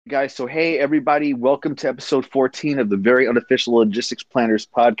Guys. So, hey, everybody, welcome to episode 14 of the Very Unofficial Logistics Planners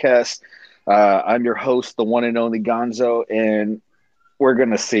podcast. I'm your host, the one and only Gonzo, and we're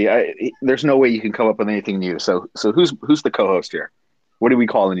gonna see. There's no way you can come up with anything new. So who's the co-host here? What are we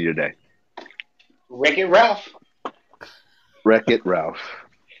calling you today? Wreck It Ralph. Wreck It Ralph.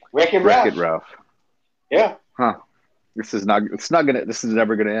 Wreck It Wreck It Ralph. Ralph. Yeah. Huh. This is not. It's not gonna. This is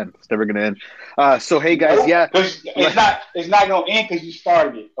never gonna end. It's never gonna end. So, hey, guys. Nope. Yeah. Because it's not gonna end because you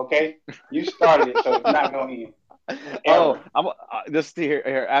started it. Okay. You started it, so it's not gonna end Oh, ever. I'm just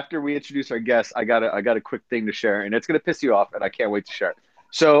here. After we introduce our guests, I got a quick thing to share, and it's gonna piss you off, and I can't wait to share it.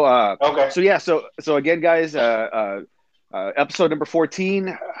 So, Okay. so yeah, so again, guys, episode number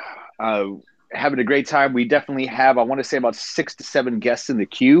 14. Uh, Having a great time. We definitely have, I want to say, about 6 to 7 guests in the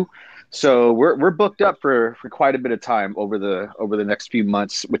queue. So we're booked up for quite a bit of time over the next few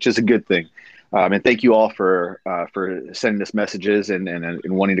months, which is a good thing. And thank you all for sending us messages and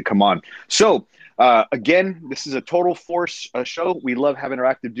wanting to come on. So again, this is a total force show. We love having our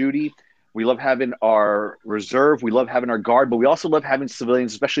active duty. We love having our reserve. We love having our guard, but we also love having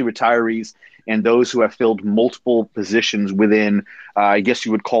civilians, especially retirees and those who have filled multiple positions within, I guess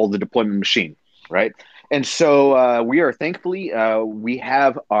you would call the deployment machine, right? And so we are thankfully we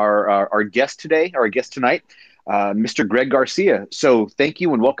have our guest today, our guest tonight, Mr. Greg Garcia. So thank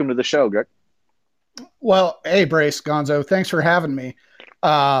you and welcome to the show, Greg. Well, hey, Brace Gonzo, thanks for having me.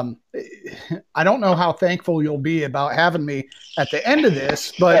 Um, I don't know how thankful you'll be about having me at the end of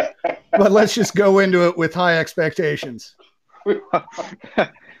this, but let's just go into it with high expectations.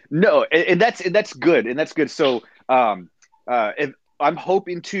 No, and that's good, and that's good. So if I'm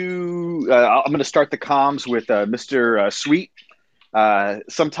hoping to, I'm going to start the comms with Mr. Sweet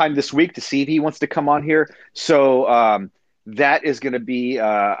sometime this week to see if he wants to come on here. So that is going to be,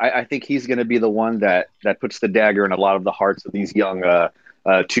 I think he's going to be the one that puts the dagger in a lot of the hearts of these young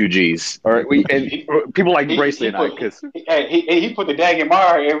 2Gs, or we and he, or people like Braceley he and I, put because he put the dag in my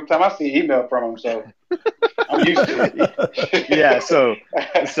heart every time I see an email from him, so I'm used to yeah.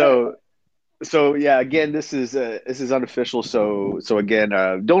 it. So yeah, again, this is unofficial. So again,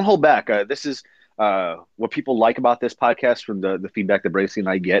 don't hold back. This is what people like about this podcast from the feedback that Bracy and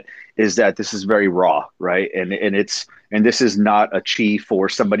I get is that this is very raw, right? And this is not a chief or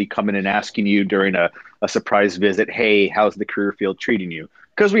somebody coming and asking you during a surprise visit, hey, how's the career field treating you?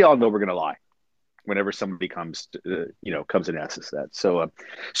 Because we all know we're gonna lie whenever somebody comes and asks us that.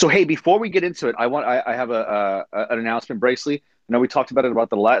 So hey, before we get into it, I have an announcement, Braceley. I know we talked about it about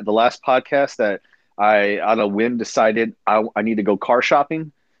the last podcast that I on a whim decided I need to go car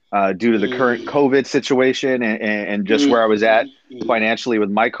shopping due to the current Mm, COVID situation and just mm, where I was at mm, mm. financially with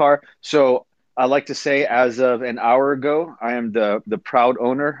my car. So I like to say, as of an hour ago, I am the proud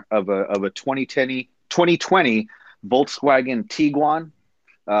owner of a 2020 Volkswagen Tiguan,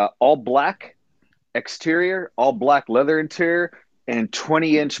 all black exterior, all black leather interior, and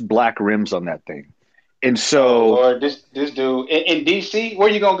 20-inch black rims on that thing. And Oh so, Lord, this dude in DC. Where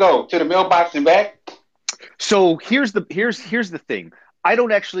you gonna go to the mailbox and back? here's the thing.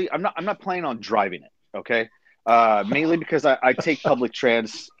 I'm not planning on driving it. Okay, mainly because I take public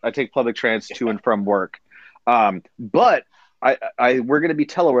trans. I take public trans to and from work. But we're going to be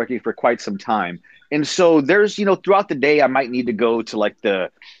teleworking for quite some time, and so there's throughout the day I might need to go to like the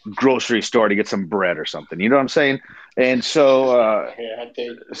grocery store to get some bread or something. You know what I'm saying? And so Yeah, I tell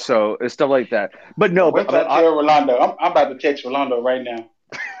you. it's stuff like that. But no, Wait till I I tell Rolando. I'm about to text Rolando right now.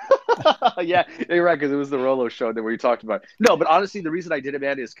 yeah, you're right because it was the Rolo show that we talked about. No, but honestly, the reason I did it,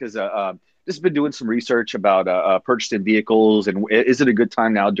 man, is because just been doing some research about purchasing vehicles and is it a good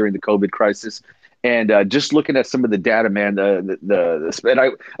time now during the COVID crisis? And just looking at some of the data, man, and I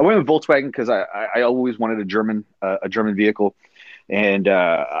went with Volkswagen because I always wanted a German vehicle, and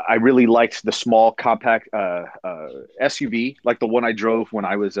I really liked the small compact SUV like the one I drove when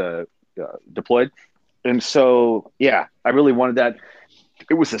I was deployed. And so, yeah, I really wanted that.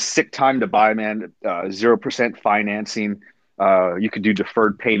 It was a sick time to buy, man. 0% financing. You could do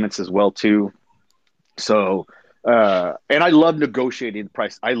deferred payments as well too. So, and I love negotiating the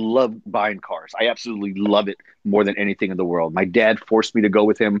price. I love buying cars. I absolutely love it more than anything in the world. My dad forced me to go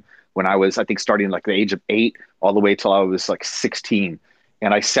with him when I was, I think, starting like the age of 8, all the way till I was like 16.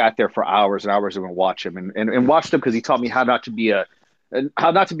 And I sat there for hours and hours and watch him and watched him because he taught me how not to be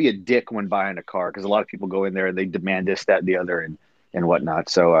a dick when buying a car. Because a lot of people go in there and they demand this, that, and the other, and whatnot.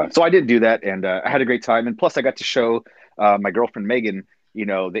 So I did do that, and I had a great time. And plus, I got to show my girlfriend Megan,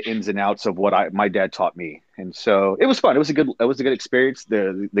 the ins and outs of what my dad taught me. And so it was fun. It was a good experience.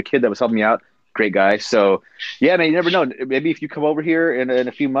 The kid that was helping me out, Great guy. So, yeah, man, you never know. Maybe if you come over here in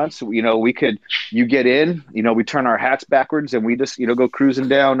a few months, you get in, we turn our hats backwards and we just, go cruising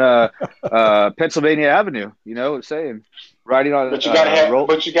down Pennsylvania Avenue, saying riding on But you gotta have, roll.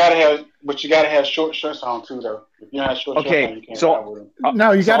 but you gotta have short shirts on too, though. If you don't have short shirts on, Okay, you can't ride so with them.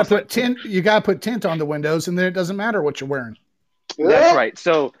 No, you so got to I'll say, put tint. You got to put tint on the windows, and then it doesn't matter what you're wearing. that's Yeah. right.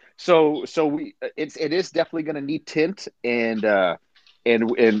 It is definitely going to need tint, and I'm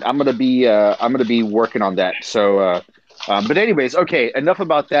gonna be working on that. So, but anyways, okay, enough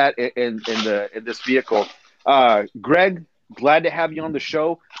about that in this vehicle. Greg, glad to have you on the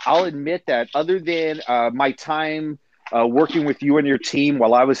show. I'll admit that other than my time working with you and your team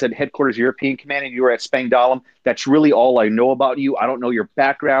while I was at Headquarters European Command and you were at Spangdahlem, that's really all I know about you. I don't know your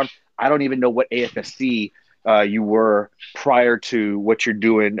background. I don't even know what AFSC you were prior to what you're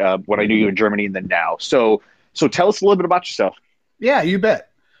doing, what I knew you in Germany and then now. So tell us a little bit about yourself. Yeah, you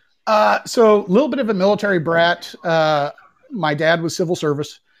bet. So a little bit of a military brat. My dad was civil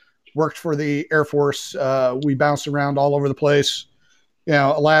service, worked for the Air Force. We bounced around all over the place,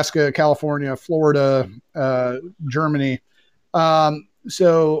 Alaska, California, Florida, Germany.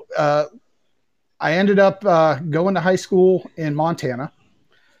 So I ended up going to high school in Montana,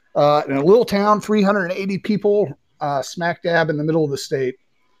 in a little town, 380 people, smack dab in the middle of the state.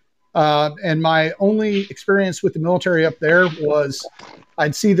 And my only experience with the military up there was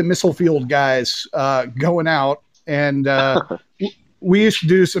I'd see the missile field guys going out, and we used to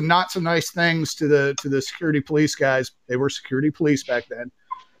do some not so nice things to the security police guys. They were security police back then,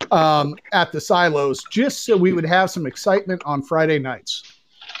 at the silos, just so we would have some excitement on Friday nights.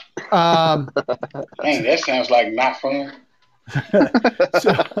 Dang, that sounds like not fun.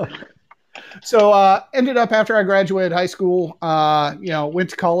 So ended up after I graduated high school, went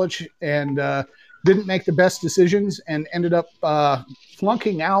to college and didn't make the best decisions and ended up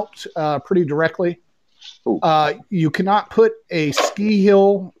flunking out pretty directly. You cannot put a ski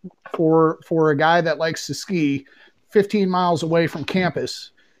hill for a guy that likes to ski 15 miles away from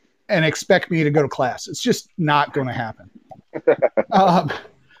campus and expect me to go to class. It's just not going to happen.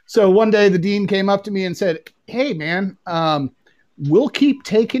 So one day the dean came up to me and said, "Hey, man, we'll keep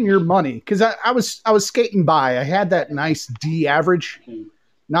taking your money," because I was skating by. I had that nice D average,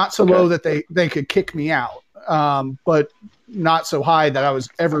 not so low that they could kick me out, but not so high that I was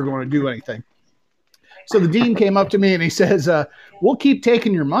ever going to do anything. So the dean came up to me and he says, "We'll keep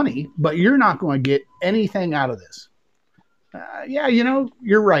taking your money, but you're not going to get anything out of this." Yeah,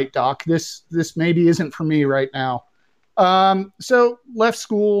 you're right, Doc. This maybe isn't for me right now. So left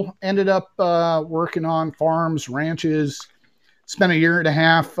school, ended up working on farms, ranches. Spent a year and a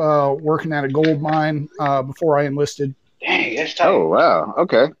half working at a gold mine before I enlisted. Dang, that's tight. Oh, wow.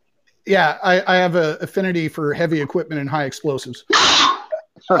 Okay. Yeah, I have an affinity for heavy equipment and high explosives.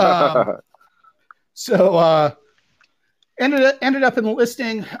 So ended up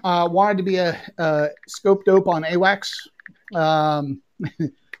enlisting. Wanted to be a scope dope on AWACS.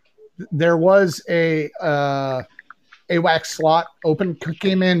 There was a AWACS slot open.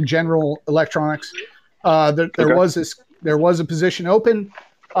 Came in General Electronics. There was a position open,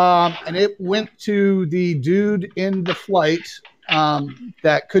 and it went to the dude in the flight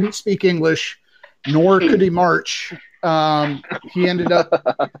that couldn't speak English, nor could he march. He ended up,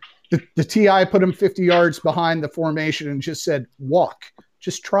 the TI put him 50 yards behind the formation and just said, "Walk.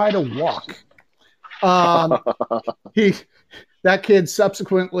 Just try to walk." That kid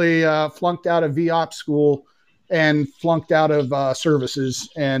subsequently flunked out of VOP school and flunked out of services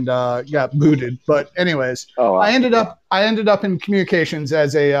and got booted. But anyways, wow. I ended up in communications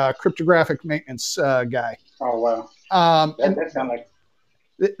as a cryptographic maintenance guy. Oh wow! That sounds like,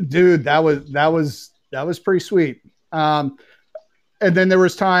 dude, that was pretty sweet. And then there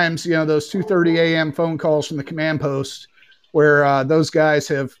was times, those 2:30 a.m. phone calls from the command post where those guys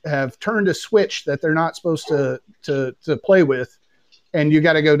have turned a switch that they're not supposed to play with. And you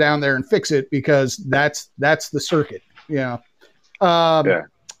got to go down there and fix it because that's the circuit, yeah.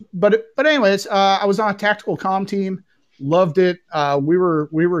 But anyways, I was on a tactical comm team, loved it. We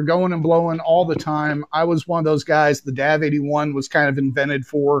were going and blowing all the time. I was one of those guys the DAV 81 was kind of invented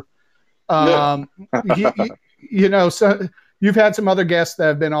for. So you've had some other guests that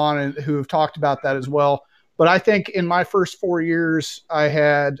have been on and who have talked about that as well. But I think in my first 4 years, I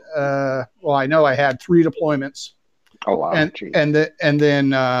had I know I had 3 deployments. Oh wow! And then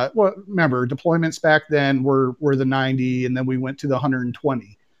remember, deployments back then were the 90, and then we went to the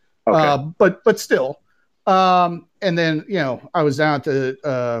 120. Okay. But still, and then I was down at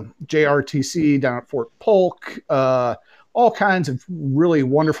the JRTC down at Fort Polk, all kinds of really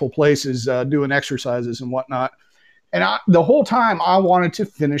wonderful places doing exercises and whatnot. And the whole time I wanted to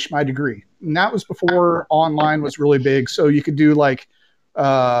finish my degree. And that was before online was really big. So you could do like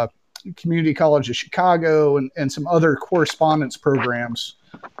Community College of Chicago and some other correspondence programs.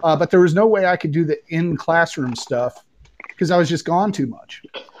 But there was no way I could do the in-classroom stuff because I was just gone too much.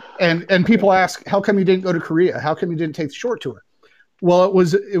 And people ask, how come you didn't go to Korea? How come you didn't take the short tour? Well,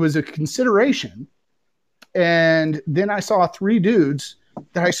 it was a consideration. And then I saw 3 dudes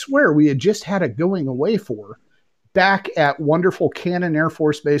that I swear we had just had a going away for back at wonderful Cannon Air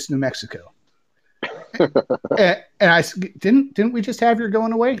Force Base, New Mexico. and I didn't we just have your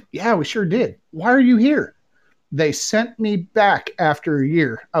going away? Yeah, we sure did. Why are you here? They sent me back after a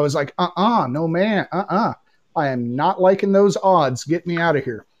year. I was like, no man, I am not liking those odds. Get me out of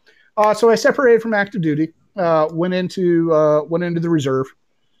here. So I separated from active duty, went into the reserve.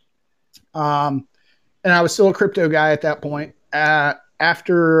 And I was still a crypto guy at that point.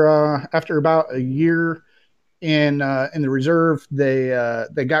 After about a year in the reserve, they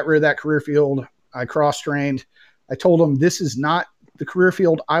got rid of that career field. I cross-trained. I told them this is not the career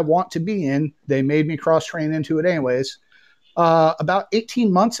field I want to be in. They made me cross-train into it anyways. About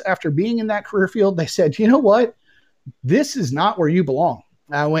 18 months after being in that career field, they said, you know what? This is not where you belong.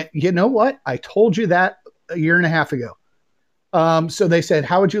 I went, you know what? I told you that a year and a half ago. So they said,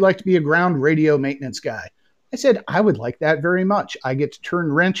 how would you like to be a ground radio maintenance guy? I said, I would like that very much. I get to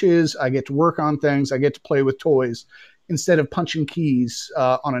turn wrenches. I get to work on things. I get to play with toys instead of punching keys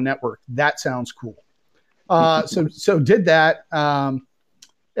on a network. That sounds cool. So did that. And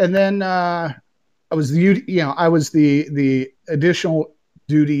then I was the additional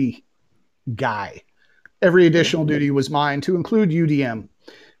duty guy. Every additional duty was mine, to include UDM.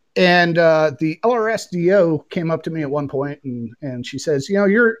 And the LRSDO came up to me at one point and she says,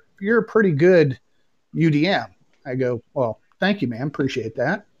 you're a pretty good UDM. I go, well, thank you, ma'am. Appreciate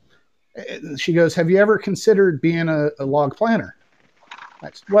that. She goes, have you ever considered being a log planner? I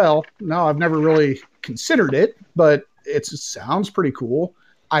said, well, no, I've never really considered it, but it sounds pretty cool.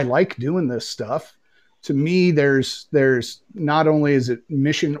 I like doing this stuff. To me, there's not only is it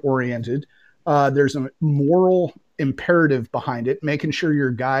mission oriented, there's a moral imperative behind it, making sure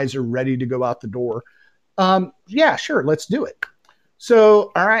your guys are ready to go out the door. Yeah, sure. Let's do it.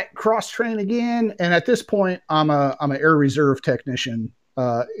 So, all right, cross train again. And at this point, I'm an air reserve technician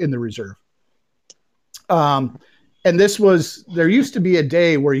in the reserve. And there used to be a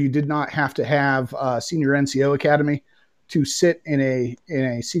day where you did not have to have a senior NCO academy to sit in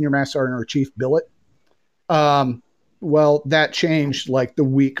a senior master sergeant or chief billet. Well, that changed like the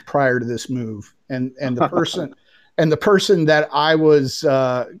week prior to this move. And the person that I was,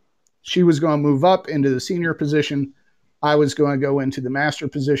 she was going to move up into the senior position. I was going to go into the master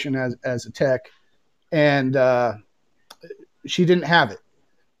position as a tech, and she didn't have it.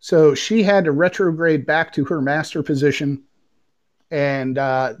 So she had to retrograde back to her master position, and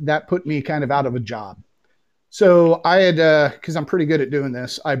that put me kind of out of a job. So I had, because I'm pretty good at doing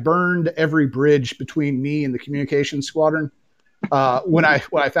this, I burned every bridge between me and the communications squadron when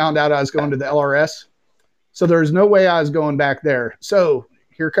I found out I was going to the LRS. So there's no way I was going back there. So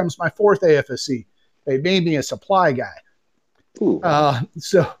here comes my 4th AFSC. They made me a supply guy.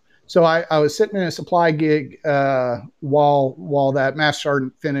 So I was sitting in a supply gig while that master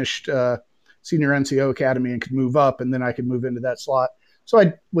sergeant finished senior NCO academy and could move up, and then I could move into that slot. So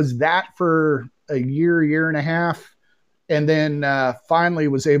I was that for a year and a half, and then finally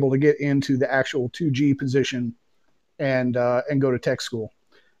was able to get into the actual 2G position and go to tech school.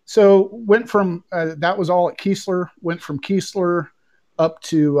 So went from that was all at Keesler. Went from Keesler up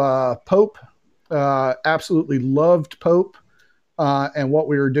to Pope. Absolutely loved Pope. And what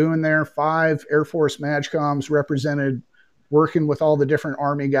we were doing there, 5 Air Force MAGCOMs represented, working with all the different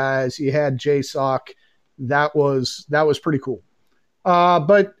Army guys. You had JSOC. That was pretty cool.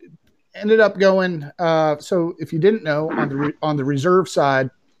 But ended up going. So if you didn't know, on the reserve side,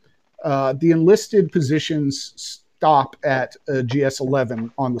 the enlisted positions stop at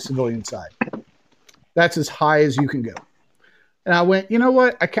GS-11 on the civilian side. That's as high as you can go. And I went, you know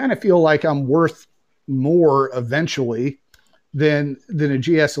what? I kind of feel like I'm worth more eventually than a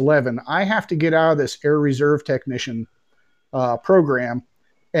GS-11. I have to get out of this Air Reserve Technician program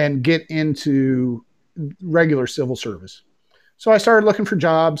and get into regular civil service. So I started looking for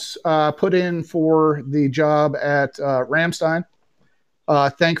jobs, put in for the job at Ramstein.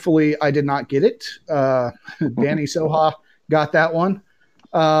 Thankfully, I did not get it. Danny Soha got that one.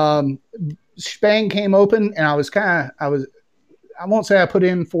 Spang came open, and I won't say I put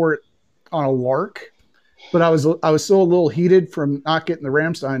in for it on a lark, but I was still a little heated from not getting the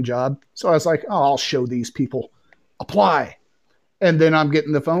Ramstein job. So I was like, oh, I'll show these people. Apply. And then I'm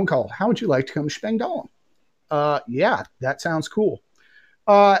getting the phone call. How would you like to come to Spangdahlem? yeah, that sounds cool.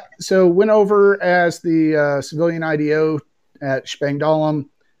 So went over as the civilian IDO at Spangdahlem,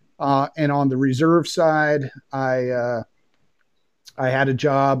 and on the reserve side, I had a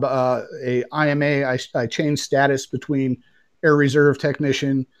job, a IMA. I changed status between Air Reserve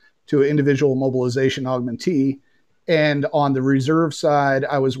Technician to individual mobilization augmentee. And on the reserve side,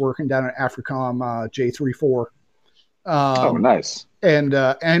 I was working down at AFRICOM J34. Oh, nice. And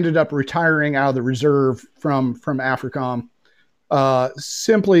ended up retiring out of the reserve from AFRICOM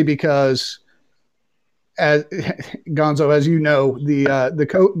simply because, as Gonzo, as you know, the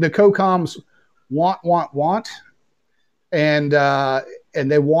COCOMs want, and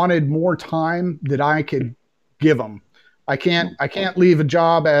they wanted more time that I could give them. I can't leave a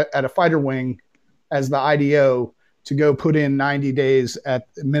job at a fighter wing as the IDO to go put in 90 days at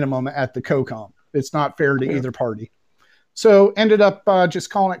minimum at the COCOM. It's not fair to either party. So ended up just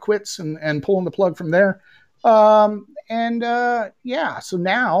calling it quits and pulling the plug from there. So now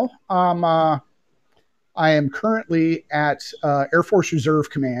I am currently at Air Force Reserve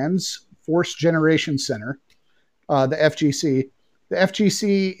Command's Force Generation Center, the FGC. The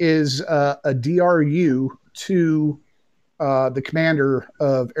FGC is a DRU to the commander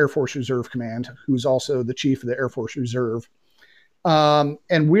of Air Force Reserve Command, who's also the chief of the Air Force Reserve.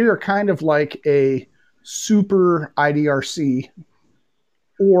 And we are kind of like a super IDRC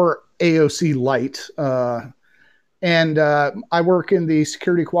or AOC light. And I work in the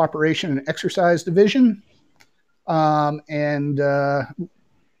Security Cooperation and Exercise Division, and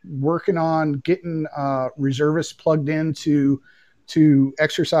working on getting reservists plugged into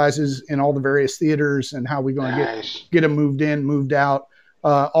exercises in all the various theaters and how we're going to get them moved in, moved out.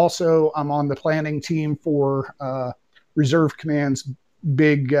 Also, I'm on the planning team for Reserve Command's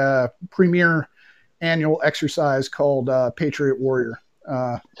big premier annual exercise called Patriot Warrior.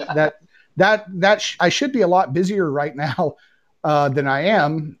 I should be a lot busier right now than I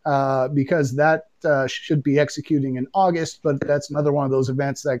am because that should be executing in August, but that's another one of those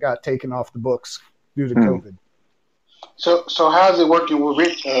events that got taken off the books due to COVID. So how's it working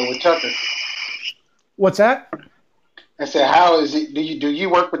with Tucker? What's that? I said, how is it? Do you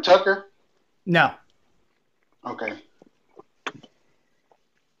work with Tucker? No. Okay.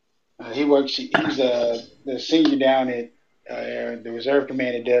 He works. He's the senior down at the Reserve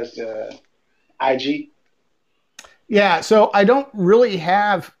Command that does IG. Yeah, so I don't really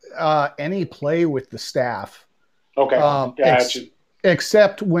have any play with the staff. Okay, gotcha.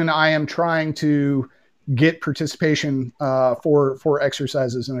 Except when I am trying to get participation for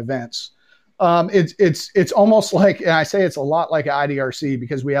exercises and events. It's almost like, and I say it's a lot like IDRC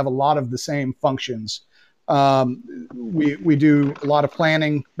because we have a lot of the same functions. We do a lot of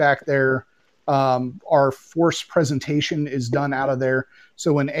planning back there. Our force presentation is done out of there.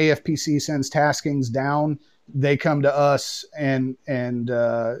 So when AFPC sends taskings down, they come to us and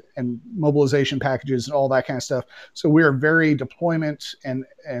mobilization packages and all that kind of stuff. So we are very deployment and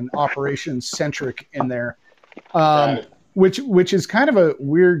operations centric in there, which is kind of a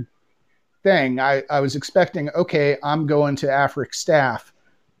weird thing. I was expecting, okay, I'm going to AFRIC staff,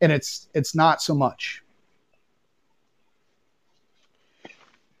 and it's not so much.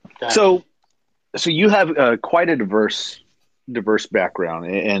 So you have quite a diverse background,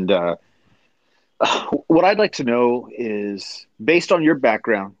 and what I'd like to know is, based on your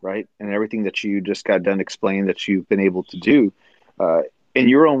background, right, and everything that you just got done explaining that you've been able to do, in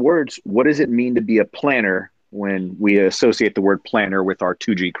your own words, what does it mean to be a planner when we associate the word planner with our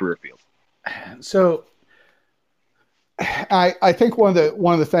 2G career field? So I think one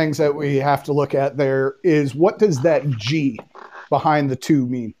of the things that we have to look at there is, what does that G behind the 2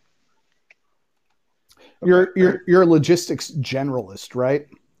 mean? You're a logistics generalist, right?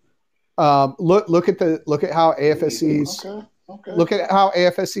 Look at how AFSCs look at how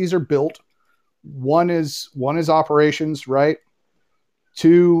AFSCs are built. One is operations, right?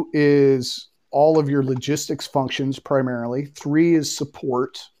 2 is all of your logistics functions primarily. 3 is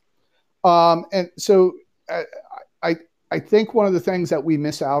support. And so I think one of the things that we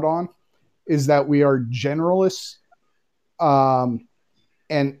miss out on is that we are generalists, and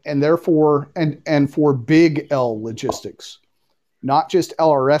therefore and for big L logistics, not just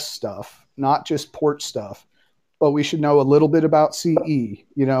LRS stuff, not just port stuff, but we should know a little bit about CE,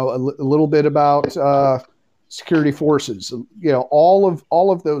 a little bit about security forces,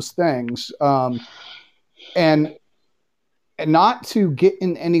 all of those things, and not to get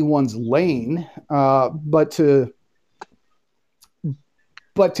in anyone's lane, but to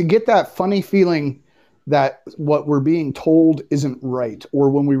get that funny feeling that what we're being told isn't right, or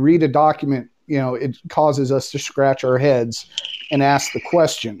when we read a document, it causes us to scratch our heads and ask the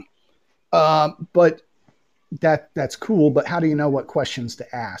question. But that's cool, but how do you know what questions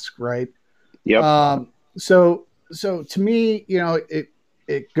to ask, right? Yep. So to me,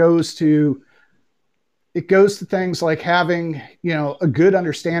 it goes to things like having, a good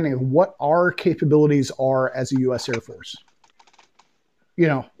understanding of what our capabilities are as a U.S. Air Force.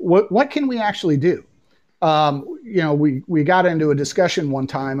 What can we actually do? We got into a discussion one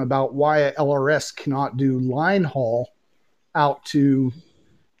time about why a LRS cannot do line haul out to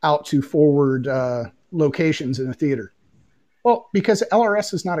forward locations in a theater. Well, because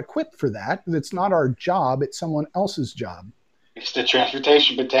LRS is not equipped for that. It's not our job. It's someone else's job. It's the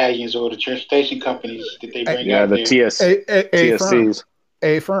transportation battalions or the transportation companies that they bring Yeah, out the there. TSCs.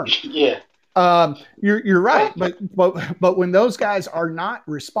 A firm. Yeah. You're right, but when those guys are not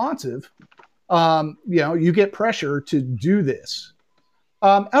responsive, you get pressure to do this.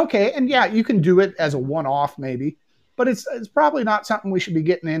 Okay, and yeah, you can do it as a one-off maybe, but it's probably not something we should be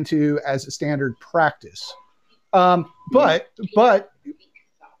getting into as a standard practice. But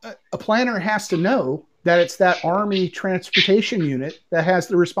a planner has to know that it's that Army transportation unit that has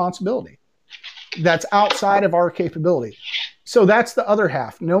the responsibility. That's outside of our capability. So that's the other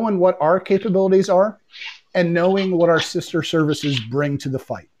half, knowing what our capabilities are and knowing what our sister services bring to the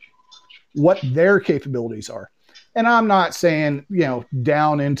fight, what their capabilities are. And I'm not saying,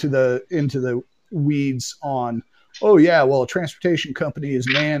 down into the weeds on, oh yeah, well, a transportation company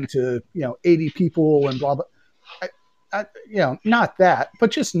is manned to, 80 people and blah, blah. Not that,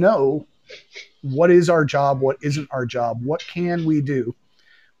 but just know what is our job, what isn't our job, what can we do,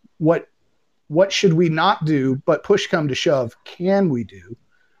 what should we not do, but push come to shove, can we do?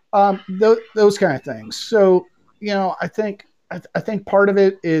 Those kind of things. So, I think part of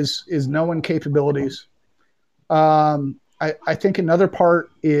it is knowing capabilities. I think another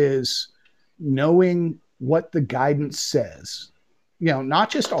part is knowing what the guidance says, not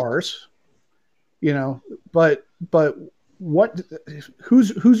just ours, but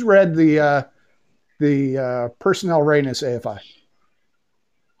who's read the personnel readiness AFI?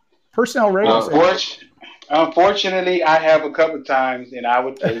 Personnel readiness. Unfortunately, I have a couple of times, and I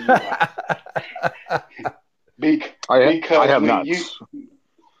would tell you why. Because I have when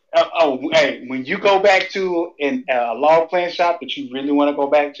when you go back to a law plan shop that you really want to go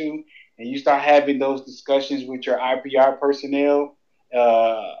back to, and you start having those discussions with your IPR personnel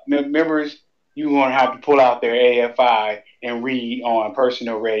members, you're going to have to pull out their AFI and read on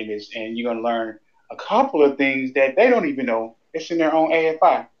personnel readiness, and you're going to learn a couple of things that they don't even know. It's in their own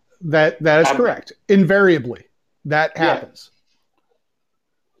AFI. That is correct. Invariably, that happens.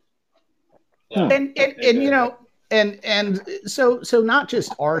 Yeah. And so not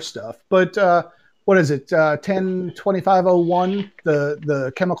just our stuff, but what is it? 10-2501,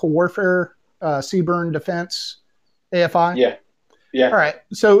 the chemical warfare CBRN defense AFI. Yeah. Yeah. All right.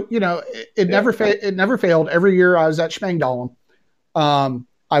 So it never failed. Every year I was at Schmangdalen,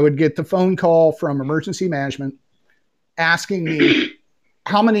 I would get the phone call from emergency management asking me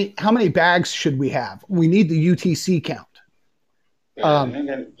how many bags should we have? We need the UTC count.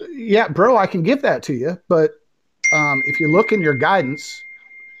 Yeah, bro, I can give that to you, but if you look in your guidance,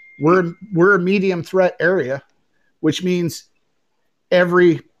 we're a medium threat area, which means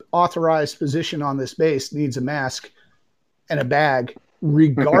every authorized position on this base needs a mask and a bag,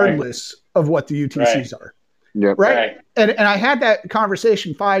 regardless of what the UTCs are. Yep. Right. And I had that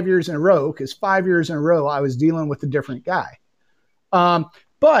conversation 5 years in a row, because 5 years in a row I was dealing with a different guy. But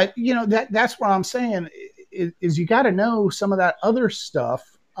that's what I'm saying is you got to know some of that other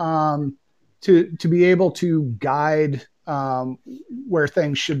stuff to be able to guide where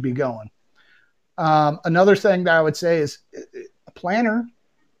things should be going. Another thing that I would say is a planner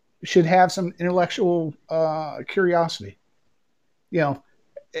should have some intellectual curiosity.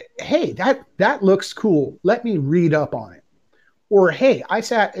 Hey, that looks cool. Let me read up on it. Or, hey, I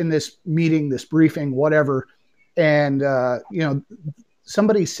sat in this meeting, this briefing, whatever, and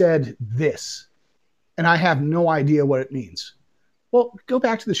somebody said this, and I have no idea what it means. Well, go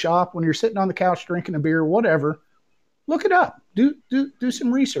back to the shop when you're sitting on the couch drinking a beer, whatever. Look it up. Do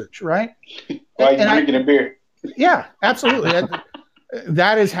some research, right? While you're drinking a beer. Yeah, absolutely.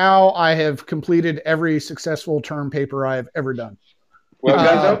 That is how I have completed every successful term paper I have ever done. Well,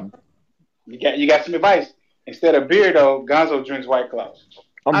 Gonzo, you got some advice. Instead of beer, though, Gonzo drinks White Claws.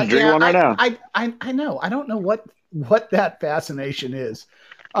 I'm drinking one right now. I know. I don't know what that fascination is.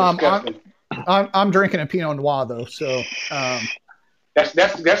 I'm drinking a Pinot Noir though, so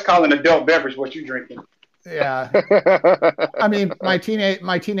that's called an adult beverage. What you drinking? Yeah, I mean, my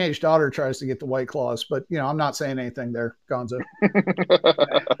teenage daughter tries to get the White Claws, but I'm not saying anything there, Gonzo.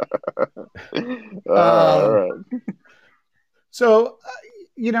 All right. So,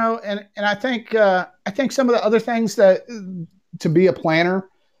 and I think some of the other things that to be a planner,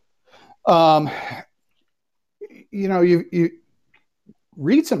 you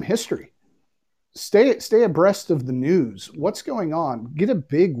read some history, stay abreast of the news, what's going on, get a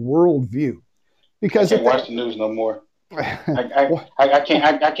big world view, because I can't watch the news no more. I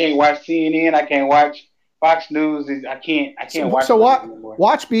can't watch CNN. I can't watch Fox News. I can't watch so it anymore.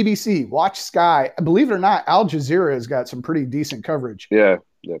 Watch BBC, watch Sky. Believe it or not, Al Jazeera has got some pretty decent coverage. Yeah.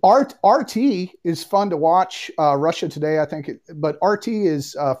 RT is fun to watch. Russia Today, I think, but RT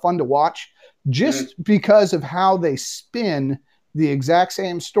is fun to watch just because of how they spin the exact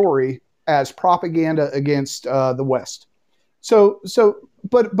same story as propaganda against the West.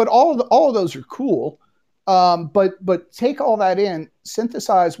 But all of those are cool. But take all that in,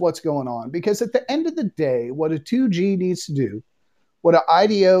 synthesize what's going on, because at the end of the day, what a 2G needs to do, what an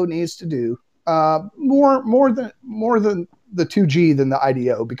IDO needs to do, more than the 2G than the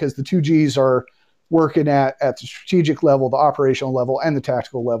IDO, because the 2Gs are working at the strategic level, the operational level, and the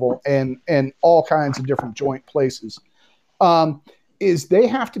tactical level, and all kinds of different joint places. Is they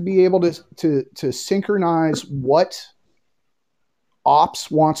have to be able to synchronize what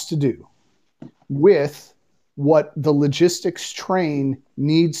ops wants to do with what the logistics train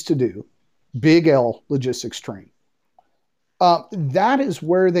needs to do, big L logistics train. That is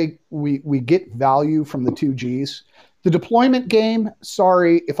where we get value from the 2Gs. The deployment game,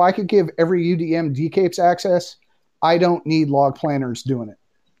 sorry, if I could give every UDM DCAPES access, I don't need log planners doing it.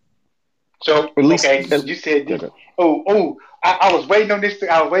 So, okay, you said this. I was waiting on this.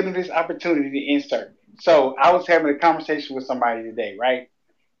 I was waiting on this opportunity to insert. So I was having a conversation with somebody today, right?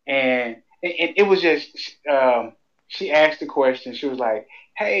 And it was just she asked the question. She was like,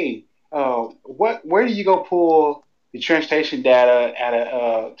 "Hey, where do you go pull the transportation data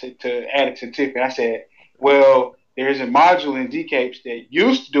to add it to TIFF?" And I said, "Well, there's a module in DCAPES that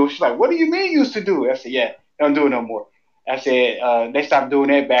used to do." She's like, "What do you mean used to do it?" I said, "Yeah, don't do it no more." I said they stopped doing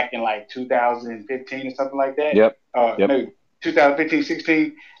that back in like 2015 or something like that. Yep. Maybe 2015,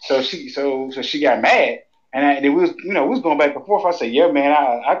 16. So she got mad. And we was going back and forth. I said, "Yeah, man,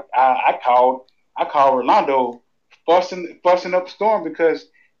 I called Rolando fussing up a storm, because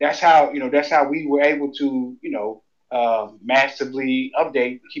that's how we were able to massively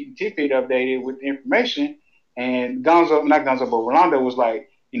keep the TIFF updated with information." And not Gonzo, but Rolando was like,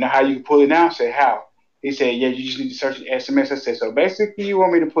 "How you can pull it down?" I said, "How?" He said, "Yeah, you just need to search the SMS." I said, "So basically, you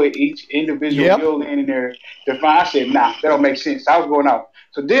want me to put each individual bill in there to find?" I said, "Nah, that don't make sense." So I was going out.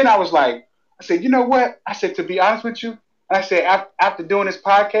 So then I was like, I said, "You know what?" I said, "To be honest with you," I said, after doing this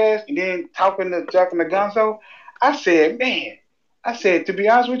podcast and then talking to Gonzo, I said, "Man," I said, "To be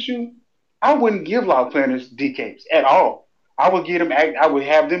honest with you, I wouldn't give log planners DCAPES at all. I would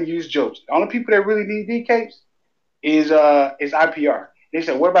have them use jokes. The only people that really need DCAPES is IPR." They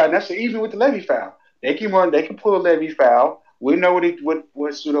said, "What about?" And I said, "Even with the levy file, they can pull a levy file. We know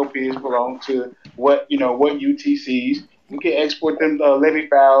what pseudo peers belong to, what UTCs. We can export them levy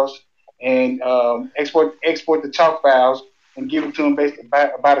files and export the chalk files and give them to them based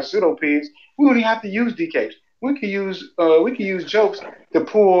by the pseudo peers. We don't even have to use DCAPES. We can use jokes to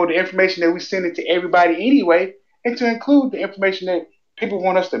pull the information that we send it to everybody anyway, and to include the information that people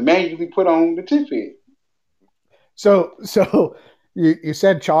want us to manually put on the TIFF feed." So you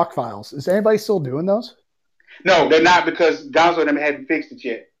said chalk files. Is anybody still doing those? No, they're not, because Gonzo and them haven't fixed it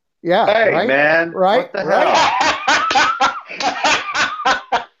yet. Yeah. Hey, right? man. Right. What the hell?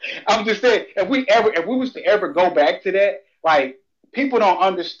 I'm just saying, if we was to ever go back to that, like, people don't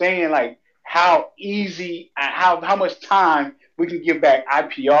understand like how easy, how much time we can give back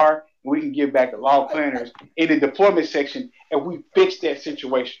IPR, and we can give back the log planners in the deployment section if we fix that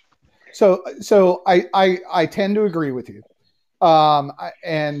situation. So I tend to agree with you.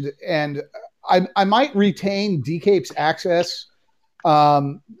 And I might retain DCAPES access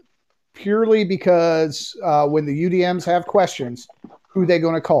purely because when the UDMs have questions, who they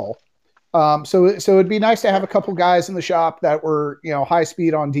going to call? So it'd be nice to have a couple guys in the shop that were high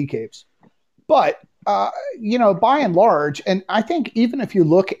speed on DCAPES. But by and large, and I think even if you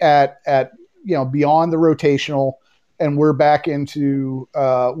look at beyond the rotational, and we're back into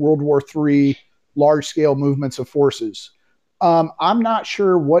World War III large scale movements of forces. I'm not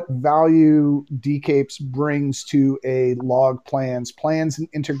sure what value DCAPES brings to a log plans and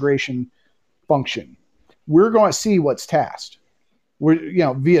integration function. We're going to see what's tasked. We're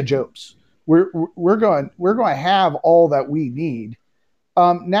via JOPES. We're going to have all that we need.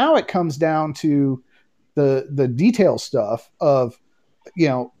 Now it comes down to the detail stuff of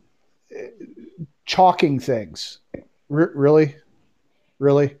chalking things. Really,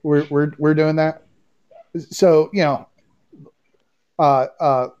 we're doing that. So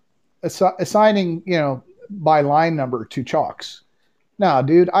assigning, by line number to chalks. No,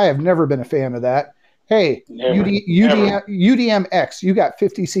 dude, I have never been a fan of that. Hey, Never, UDM, UDMX, you got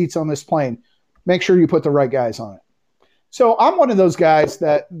 50 seats on this plane. Make sure you put the right guys on it. So I'm one of those guys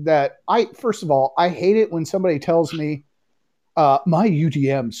that I, first of all, I hate it when somebody tells me my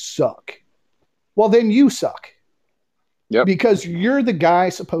UDMs suck. Well, then you suck. Yep. Because you're the guy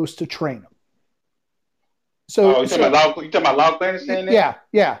supposed to train them. So, oh, you talking about log planners saying that?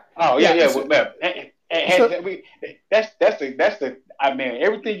 Yeah. Oh, yeah. So, That's the. I mean,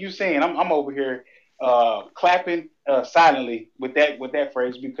 everything you saying, I'm over here clapping silently with that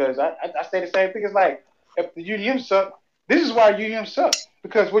phrase, because I say the same thing. It's like, if the UDM suck, this is why UDM suck,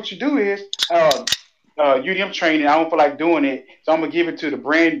 because what you do is UDM training. I don't feel like doing it, so I'm gonna give it to the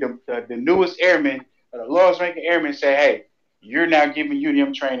newest airman, or the lowest ranking airman. Say, hey, you're now giving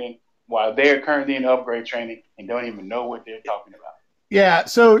UDM training while they're currently in upgrade training and don't even know what they're talking about. Yeah.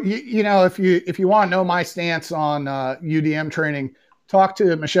 So, if you want to know my stance on UDM training, talk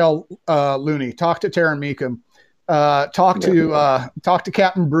to Michelle Looney, talk to Taryn Meekum, talk to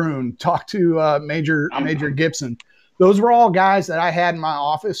Captain Brune, talk to Major Gibson. Those were all guys that I had in my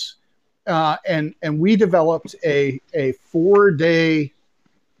office, and we developed a 4-day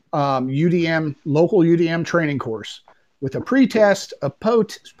local UDM training course with a pre-test, a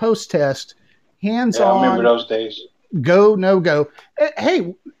post-test, hands-on. Yeah, I remember those days. Go, no go.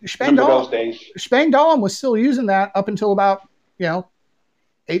 Hey, Spangdahlem was still using that up until about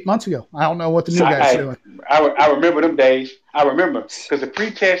 8 months ago. I don't know what the new guy's doing. I remember them days. I remember, because the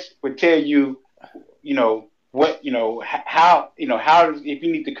pre-test would tell you, what, how if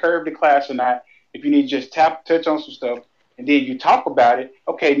you need to curve the class or not, if you need to just touch on some stuff, and then you talk about it.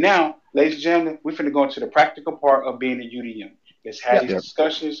 Okay, now, ladies and gentlemen, we're finna go into the practical part of being a UDM. Let's have these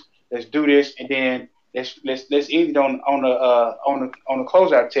discussions. Let's do this, and then let's end it on a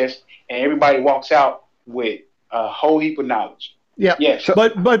closeout test, and everybody walks out with a whole heap of knowledge. Yeah. Yes.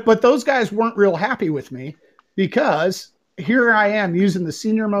 But those guys weren't real happy with me, because here I am using the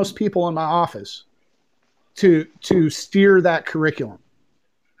senior most people in my office to steer that curriculum.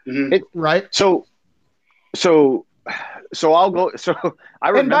 Mm-hmm. Right. So I'll go. So I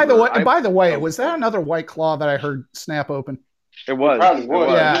remember. And by the way, was that another White Claw that I heard snap open? It was. It probably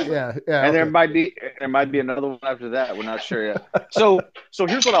was. Yeah. And okay. there might be another one after that. We're not sure yet. So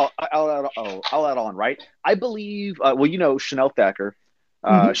here's what I'll add on. Right. I believe. Chanel Thacker.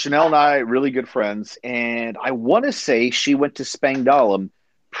 Mm-hmm. Chanel and I really good friends, and I want to say she went to Spangdahlem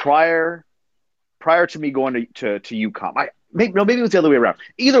prior to me going to UCOM. Maybe it was the other way around.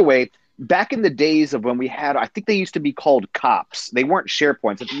 Either way, back in the days of when we had, I think they used to be called COPS. They weren't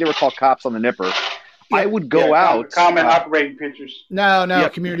SharePoints. I think they were called COPS on the Nipper. Yeah, I would go out. Common operating pictures. No,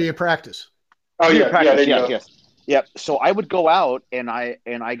 community of practice. Oh, yeah. Yes. Yep. So I would go out, and I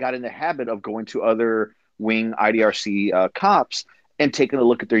got in the habit of going to other wing IDRC COPS and taking a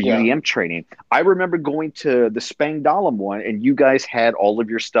look at their UDM training. I remember going to the Spangdahlem one, and you guys had all of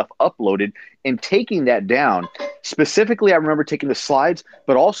your stuff uploaded and taking that down. Specifically, I remember taking the slides,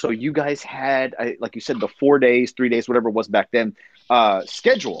 but also you guys had, like you said, the 4 days, 3 days, whatever it was back then,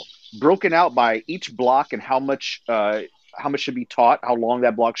 schedule broken out by each block and how much should be taught, how long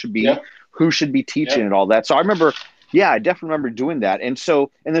that block should be, who should be teaching and all that. So I remember, I definitely remember doing that. And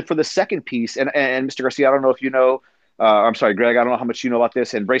then for the second piece, and Mr. Garcia, I don't know if you know, I'm sorry, Greg, I don't know how much you know about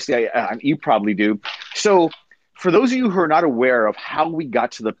this, and Bracey, you probably do. So for those of you who are not aware of how we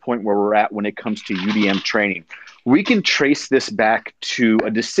got to the point where we're at when it comes to UDM training, we can trace this back to a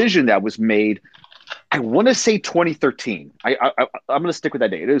decision that was made, I want to say 2013. I'm going to stick with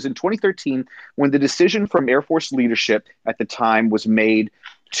that date. It was in 2013 when the decision from Air Force leadership at the time was made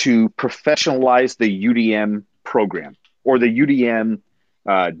to professionalize the UDM program, or the UDM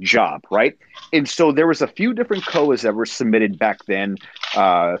job, right? And so there was a few different COAs that were submitted back then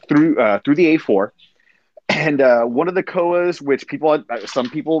through the A4, and one of the COAs, which some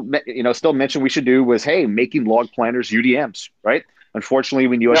people still mention we should do, was making log planners UDMs, right? Unfortunately,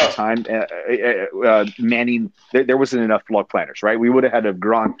 we knew at the time manning there wasn't enough log planners, right? We would have had to have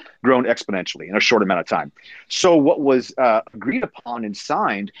grown exponentially in a short amount of time. So what was agreed upon and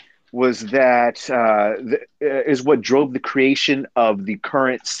signed was that is what drove the creation of the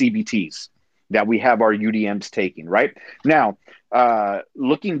current CBTs that we have our UDMs taking, right? Now,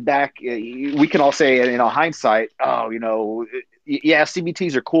 looking back, we can all say, in hindsight,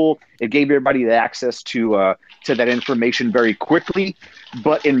 CBTs are cool. It gave everybody the access to that information very quickly.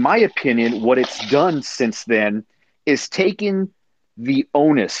 But in my opinion, what it's done since then is taken the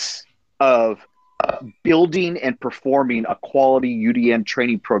onus of building and performing a quality UDM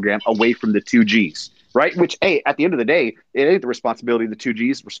training program away from the 2Gs, right? Which, hey, at the end of the day, it ain't the responsibility of the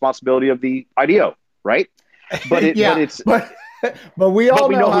 2Gs, responsibility of the IDO, right? But Yeah, it's but we all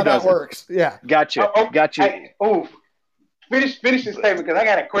we know know who how that does it. works. Yeah. Gotcha, gotcha. Finish this statement because I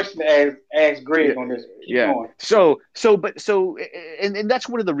got a question to ask Yeah, Greg on this. Keep yeah. going. And that's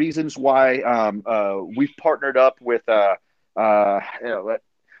one of the reasons why we've partnered up with you know,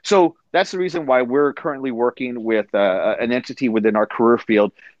 so that's the reason why we're currently working with an entity within our career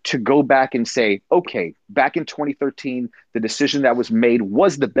field to go back and say, okay, back in 2013, the decision that was made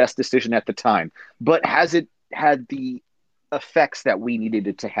was the best decision at the time, but has it had the effects that we needed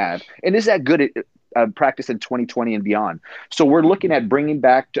it to have? And is that good at practice in 2020 and beyond? So we're looking at bringing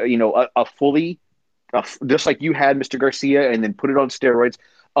back, a fully, just like you had, Mr. Garcia, and then put it on steroids,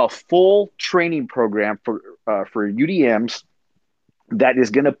 a full training program for UDMs that is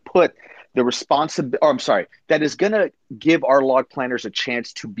going to put the responsibility, or I'm sorry, that is going to give our log planners a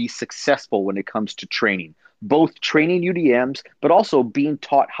chance to be successful when it comes to training, both training UDMs, but also being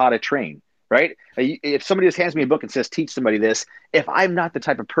taught how to train. Right? If somebody just hands me a book and says, teach somebody this, if I'm not the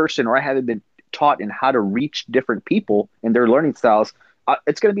type of person or I haven't been taught in how to reach different people and their learning styles,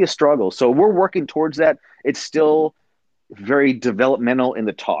 it's going to be a struggle. So we're working towards that. It's still very developmental in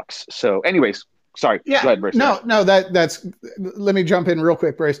the talks. So, anyways, sorry. Yeah. Go ahead, Brace. No, that's, let me jump in real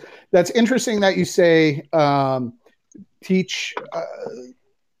quick, Brace. That's interesting that you say, teach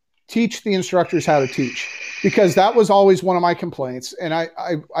the instructors how to teach, because that was always one of my complaints. And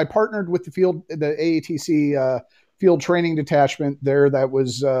I partnered with the AATC field training detachment there that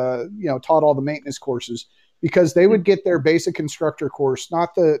was, taught all the maintenance courses, because they would get their basic instructor course,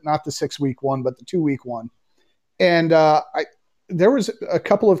 not the 6-week one, but the 2-week one. And there was a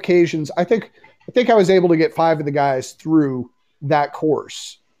couple of occasions, I think I was able to get 5 of the guys through that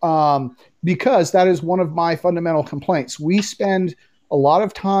course, because that is one of my fundamental complaints. We spend a lot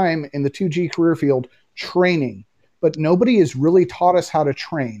of time in the 2G career field training, but nobody has really taught us how to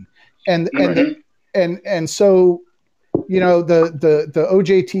train. And so, the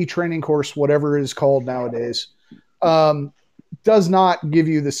OJT training course, whatever it is called nowadays, does not give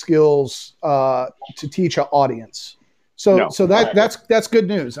you the skills to teach an audience. So that's good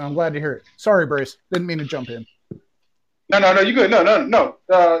news. I'm glad to hear it. Sorry, Brace, didn't mean to jump in. No, you good. No.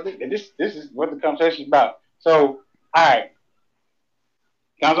 This is what the conversation is about. So, all right.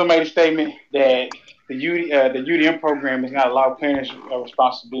 Gonzo made a statement that the UDM program is not a log planner's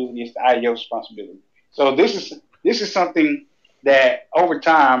responsibility; it's the IDO's responsibility. So this is something that over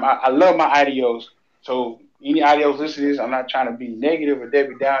time, I love my IDOs. So any IDOs listening to this, I'm not trying to be negative or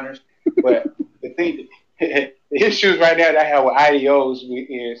Debbie Downers, but the issues right now that I have with IDOs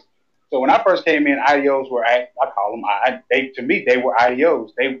is, so when I first came in, IDOs were, I call them, to me they were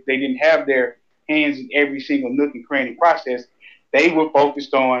IDOs. They didn't have their hands in every single nook and cranny process. They were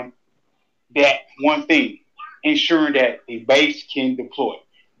focused on that one thing, ensuring that the base can deploy.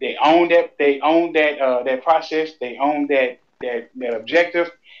 They own that. They own that process. They own that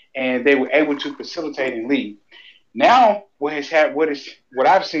objective, and they were able to facilitate and lead. Now, what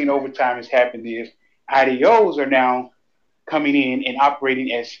I've seen over time has happened is IDOs are now coming in and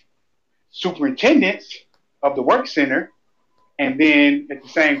operating as superintendents of the work center, and then at the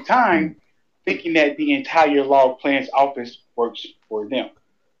same time thinking that the entire log plans office works for them.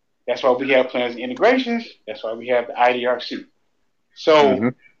 That's why we have plans and integrations. That's why we have the IDRC.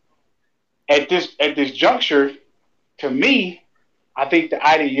 So at this juncture, to me, I think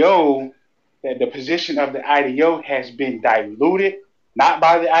the position of the IDO has been diluted, not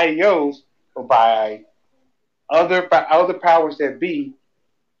by the IDOs, but by other powers that be,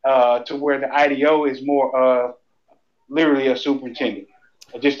 to where the IDO is more of literally a superintendent,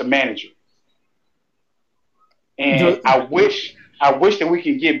 or just a manager. And I wish that we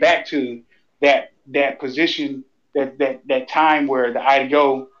can get back to that position, that time where the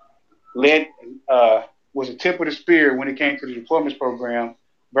IDO led was a tip of the spear when it came to the deployments program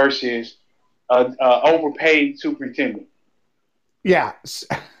versus overpaid superintendent. Yeah,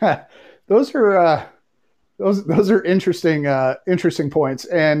 those are interesting points,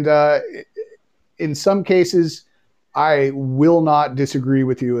 and in some cases, I will not disagree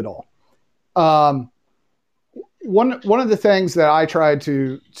with you at all. One of the things that I tried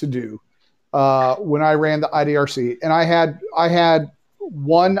to do when I ran the IDRC, and I had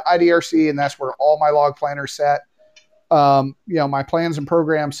one IDRC, and that's where all my log planners sat. My plans and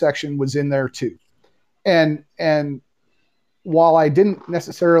programs section was in there too, and while I didn't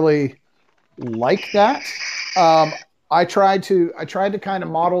necessarily like that, I tried to kind of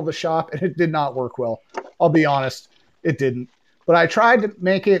model the shop, and it did not work well. I'll be honest, it didn't. But I tried to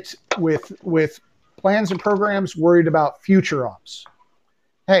make it with plans and programs worried about future ops.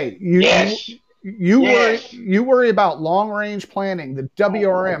 Hey, You worry about long range planning, the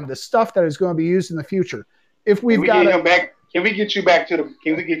WRM, the stuff that is going to be used in the future. If we've got can we get you back to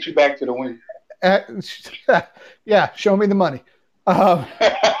the win? Yeah, show me the money.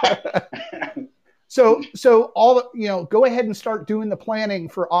 So all go ahead and start doing the planning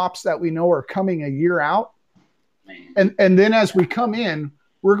for ops that we know are coming a year out, and then as we come in,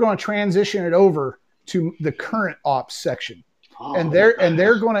 we're going to transition it over to the current ops section, and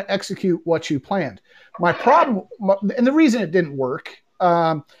they're going to execute what you planned. My problem, and the reason it didn't work,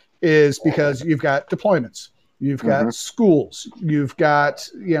 is because you've got deployments. You've got schools, you've got,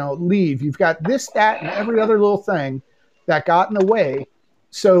 leave, you've got this, that, and every other little thing that got in the way.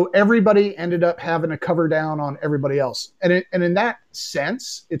 So everybody ended up having to cover down on everybody else. And in that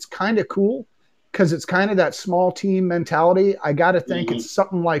sense, it's kind of cool because it's kind of that small team mentality. I got to think it's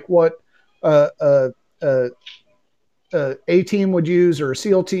something like what a team would use, or a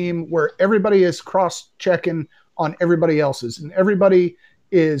SEAL team, where everybody is cross-checking on everybody else's, and everybody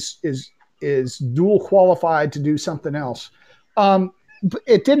is dual qualified to do something else. But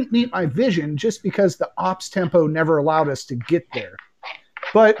it didn't meet my vision just because the ops tempo never allowed us to get there.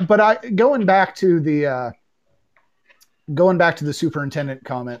 But going back to the superintendent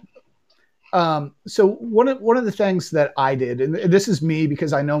comment. So one of the things that I did, and this is me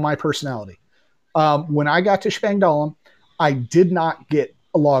because I know my personality. When I got to Spangdahlem, I did not get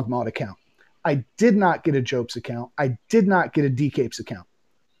a Logmod account. I did not get a Jopes account. I did not get a DCapes account.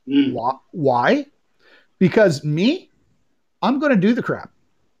 Why? Because I'm going to do the crap.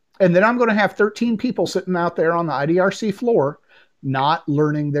 And then I'm going to have 13 people sitting out there on the IDRC floor, not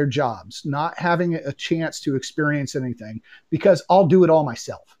learning their jobs, not having a chance to experience anything, because I'll do it all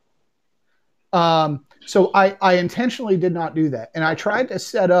myself. So I intentionally did not do that. And I tried to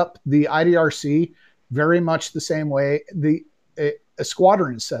set up the IDRC very much the same way a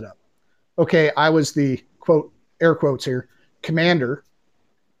squadron is set up. Okay, I was the, quote, air quotes here, commander.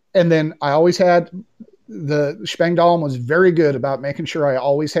 And then I always had the Spangdahlem was very good about making sure I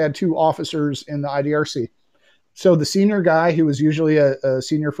always had 2 officers in the IDRC. So the senior guy, who was usually a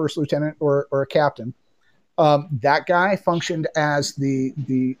senior first lieutenant or a captain, that guy functioned as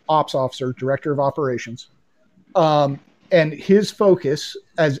the ops officer, director of operations. And his focus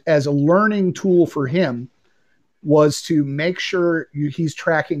as a learning tool for him was to make sure he's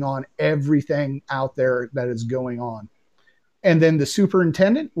tracking on everything out there that is going on. And then the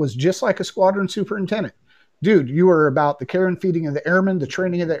superintendent was just like a squadron superintendent. Dude, you are about the care and feeding of the airmen, the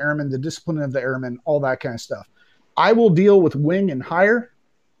training of the airmen, the discipline of the airmen, all that kind of stuff. I will deal with wing and higher.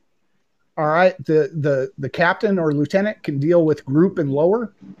 All right. The captain or lieutenant can deal with group and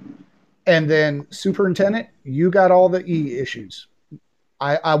lower. And then superintendent, you got all the E issues.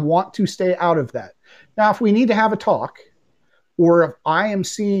 I want to stay out of that. Now, if we need to have a talk, or if I am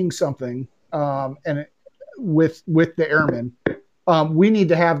seeing something with the airmen, we need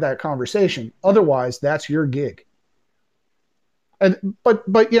to have that conversation. Otherwise, that's your gig. But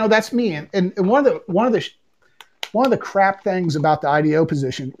that's me. And one of the crap things about the IDO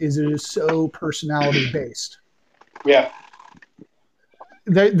position is it is so personality based. Yeah.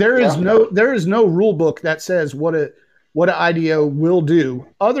 There is no rule book that says what an IDO will do,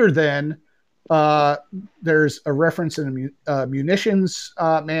 other than there's a reference in a munitions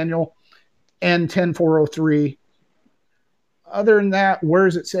manual and 10403. Other than that, where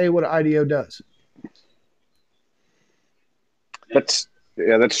does it say what an IDO does? That's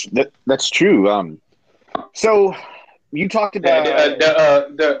true. So you talked about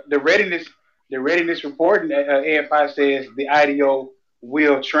the readiness report, and AFI says the IDO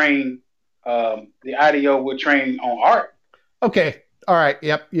will train. The IDO will train on art. Okay. All right.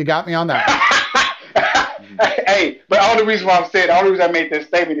 Yep. You got me on that. Hey, but the only reason I made that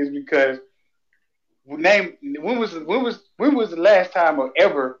statement is because when was the last time or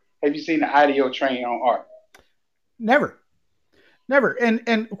ever have you seen the IDO train on art? Never.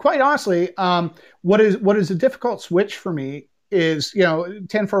 And quite honestly, what is a difficult switch for me is,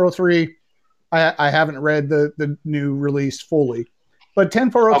 10403. I haven't read the new release fully, but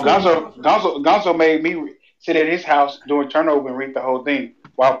 10403. Gonzo made me sit at his house doing turnover and read the whole thing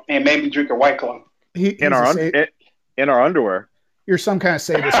and made me drink a White Claw in our underwear. You're some kind of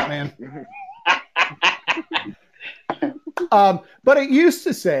sadist, man. But it used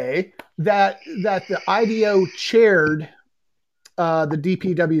to say that the IDO chaired the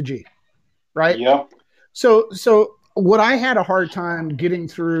DPWG, right? Yeah. So what I had a hard time getting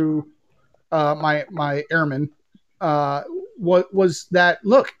through my airmen was that,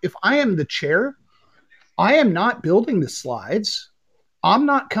 look, if I am the chair, I am not building the slides. I'm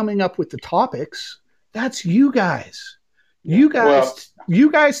not coming up with the topics. That's you guys. You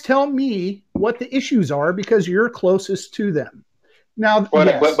guys tell me what the issues are because you're closest to them. Now,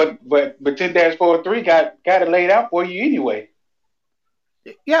 yes. but 10-403 got it laid out for you anyway.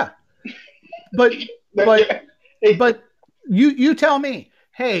 Yeah, but you tell me.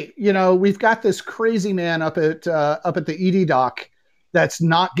 Hey, we've got this crazy man up at the ED doc that's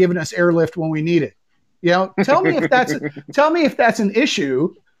not giving us airlift when we need it. Tell me if that's an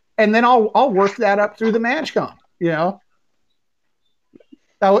issue, and then I'll work that up through the MAGCOM.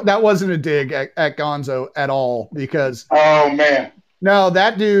 That wasn't a dig at Gonzo at all, because oh man, no,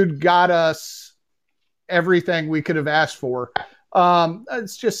 that dude got us everything we could have asked for.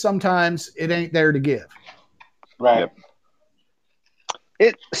 It's just sometimes it ain't there to give. Right.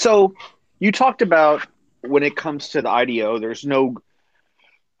 Yep. So you talked about when it comes to the IDO, there's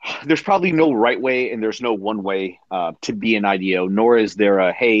probably no right way and there's no one way to be an IDO, nor is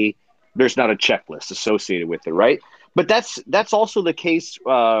there there's not a checklist associated with it, right? But that's also the case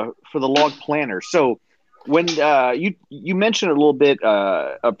for the log planner. So when you mentioned a little bit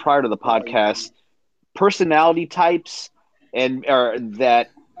prior to the podcast, personality types that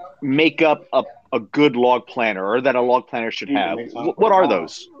make up a good log planner, or that a log planner should have. What are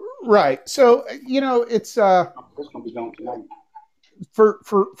those? Right. So it's for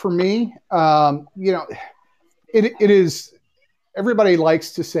me, it is. Everybody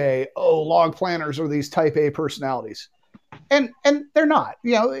likes to say, "Oh, log planners are these Type A personalities," and they're not.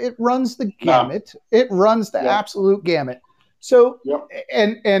 It runs the gamut. No. It runs the absolute gamut. So,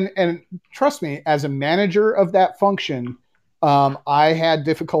 and trust me, as a manager of that function, I had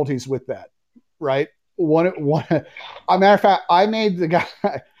difficulties with that. Right. One. A matter of fact, I made the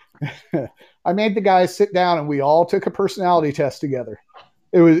guy sit down, and we all took a personality test together.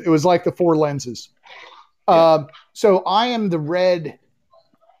 It was like the 4 lenses. So I am the red,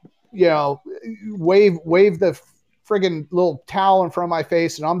 wave the friggin' little towel in front of my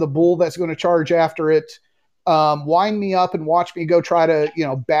face, and I'm the bull that's going to charge after it. Wind me up and watch me go try to,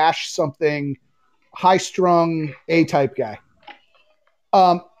 bash something high-strung A-type guy.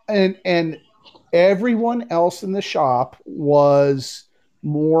 And everyone else in the shop was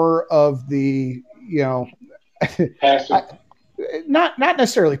more of the, passive. Not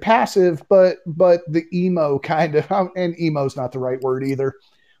necessarily passive, but the emo kind of, and emo's not the right word either,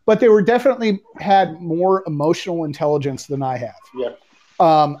 but they were definitely had more emotional intelligence than I have. Yeah.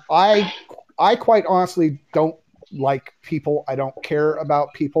 I quite honestly don't like people. I don't care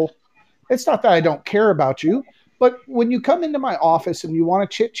about people. It's not that I don't care about you, but when you come into my office and you want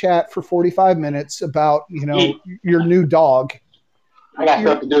to chit chat for 45 minutes about, your new dog, I got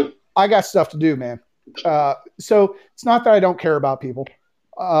stuff to do. I got stuff to do, man. So it's not that I don't care about people,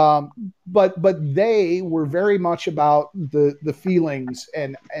 but they were very much about the feelings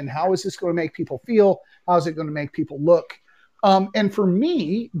and how is this going to make people feel? How is it going to make people look? And for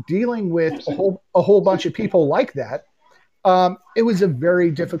me, dealing with a whole bunch of people like that, it was a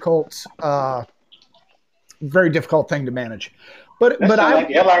very difficult thing to manage. But I like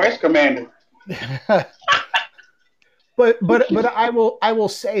the LRS commander. But I will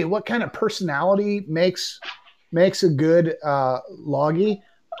say, what kind of personality makes a good loggy?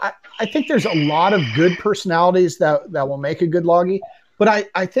 I think there's a lot of good personalities that will make a good loggy, but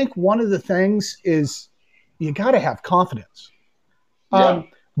I think one of the things is you got to have confidence.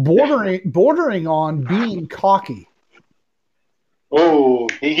 Bordering on being cocky. Oh,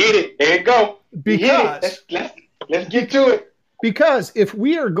 he hit it. There you go. Because let's get to it. Because if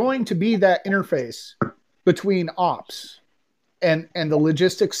we are going to be that interface between ops and the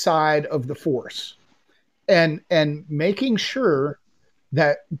logistics side of the force, and making sure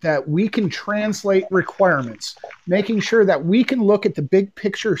that we can translate requirements, making sure that we can look at the big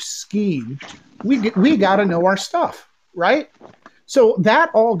picture scheme, we got to know our stuff, right? So that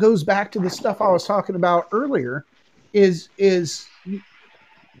all goes back to the stuff I was talking about earlier. Is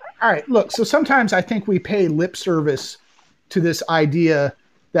all right. Look, so sometimes I think we pay lip service to this idea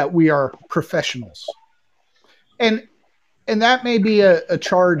that we are professionals. And that may be a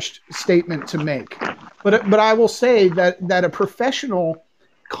charged statement to make, but I will say that a professional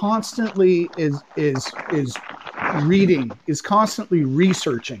constantly is reading, is constantly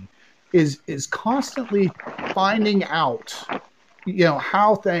researching, is constantly finding out,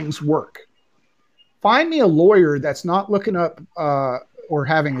 how things work. Find me a lawyer that's not looking up or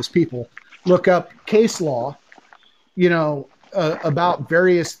having his people look up case law, about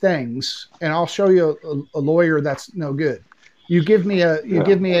various things, and I'll show you a lawyer that's no good. You give me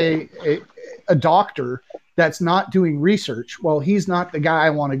a doctor that's not doing research. Well, he's not the guy I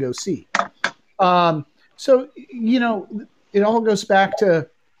want to go see. So it all goes back to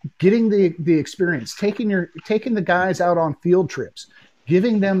getting the experience, taking the guys out on field trips,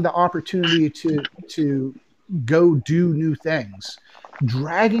 giving them the opportunity to go do new things,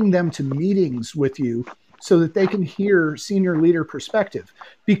 dragging them to meetings with you so that they can hear senior leader perspective.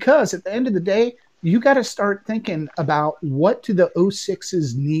 Because at the end of the day, you got to start thinking about, what do the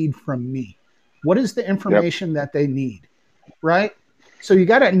O6s need from me? What is the information that they need? Right? So you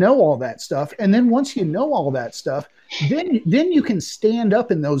got to know all that stuff. And then once you know all that stuff, then you can stand up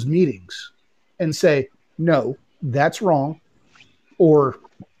in those meetings and say, no, that's wrong. Or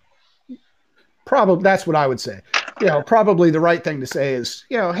probably, that's what I would say. Probably the right thing to say is,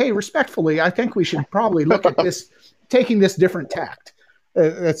 hey, respectfully, I think we should probably look at this, taking this different tact.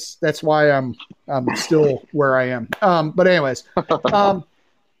 That's why I'm still where I am. But anyways, but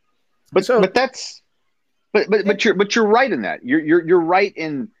you're right in that. You're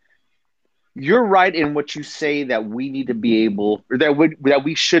right in what you say, that we need to be able, or that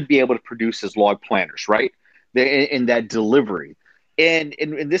we should be able to produce as log planners, right? In that delivery. And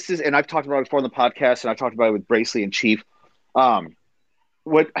this is, and I've talked about it before on the podcast, and I've talked about it with Bracely and Chief.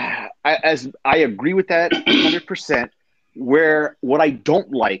 As I agree with that 100%. What I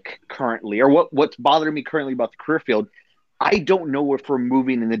don't like currently, or what's bothering me currently about the career field, I don't know if we're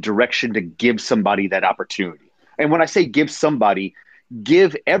moving in the direction to give somebody that opportunity. And when I say give somebody,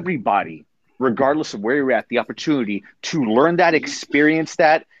 give everybody, regardless of where you're at, the opportunity to learn that, experience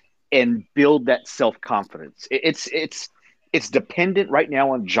that, and build that self-confidence. It's dependent right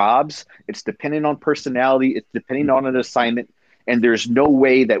now on jobs. It's dependent on personality. It's depending on an assignment. And there's no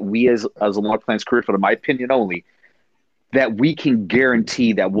way that we as a log plans career field, in my opinion only, that we can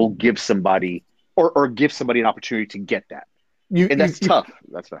guarantee that we'll give somebody or give somebody an opportunity to get that. And that's tough.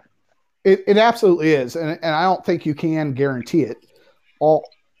 That's tough. It absolutely is. And I don't think you can guarantee it.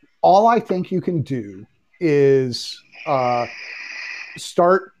 All I think you can do is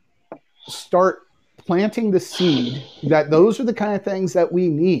start planting the seed that those are the kind of things that we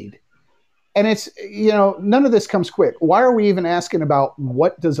need. And it's, none of this comes quick. Why are we even asking about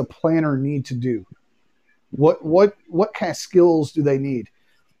what does a planner need to do? What kind of skills do they need?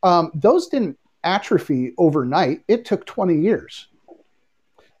 Those didn't atrophy overnight. It took 20 years.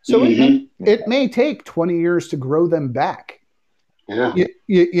 So it may take 20 years to grow them back. Yeah.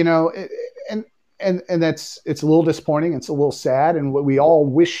 And it's a little disappointing. It's a little sad. And we all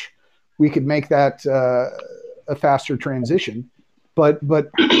wish we could make that a faster transition. But a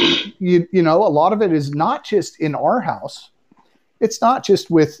lot of it is not just in our house. It's not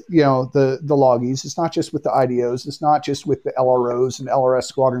just with, the loggies. It's not just with the IDOs. It's not just with the LROs and LRS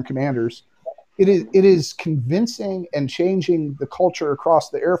squadron commanders. It is convincing and changing the culture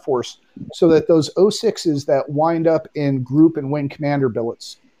across the Air Force so that those O6s that wind up in group and wing commander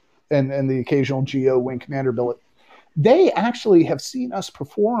billets and the occasional GO wing commander billet, they actually have seen us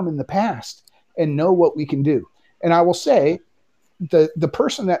perform in the past and know what we can do. And I will say, the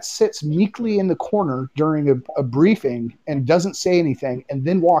person that sits meekly in the corner during a briefing and doesn't say anything and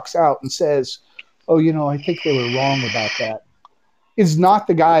then walks out and says, oh, I think they were wrong about that, is not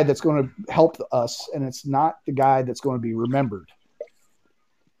the guy that's going to help us, and it's not the guy that's going to be remembered.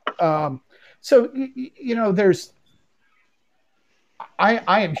 So there's,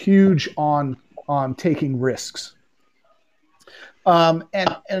 I am huge on taking risks. And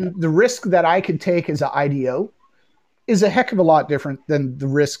the risk that I could take as an IDO is a heck of a lot different than the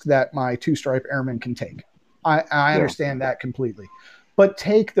risk that my two-stripe airman can take. I understand that completely. But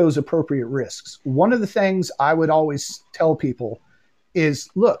take those appropriate risks. One of the things I would always tell people is,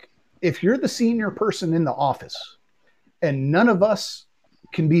 look, if you're the senior person in the office and none of us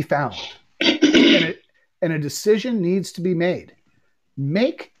can be found and a decision needs to be made,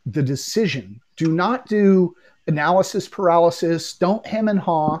 make the decision. Do not do analysis paralysis. Don't hem and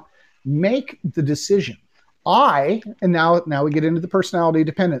haw. Make the decision. And now we get into the personality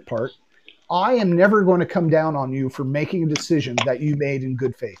dependent part. I am never going to come down on you for making a decision that you made in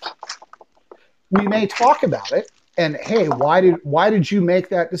good faith. We may talk about it and, hey, why did you make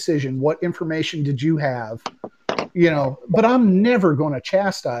that decision? What information did you have? But I'm never going to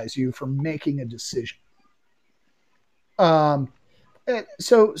chastise you for making a decision. So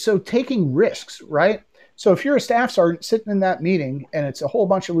taking risks, right? So if you're a staff sergeant sitting in that meeting and it's a whole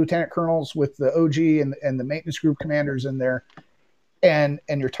bunch of lieutenant colonels with the OG and the maintenance group commanders in there, and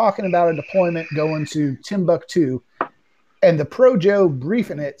you're talking about a deployment going to Timbuktu, and the Pro Joe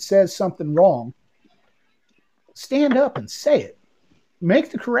briefing it says something wrong, stand up and say it. Make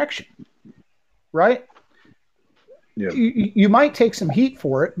the correction, right? Yeah. You might take some heat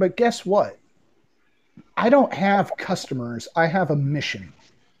for it, but guess what? I don't have customers. I have a mission.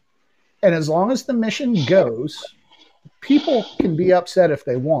 And as long as the mission goes, people can be upset if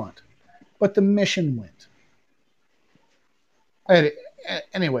they want, but the mission went. And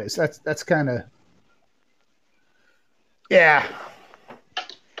anyways, that's kind of, yeah.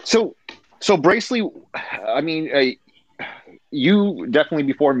 So Bracely, I mean, you definitely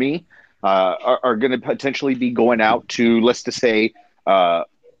before me are going to potentially be going out to, let's just say, an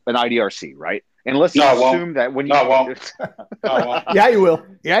IDRC, right? And let's No, I assume won't. that when you No, I won't. No, I won't. Yeah, you will.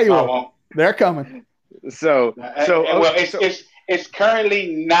 Yeah, you No, I will. won't. They're coming. so Well, so it's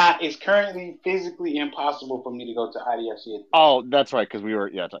currently not. It's currently physically impossible for me to go to IDFC. oh, that's right, because we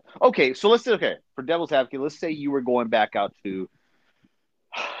were okay. So let's say, okay, for devil's advocate, let's say you were going back out to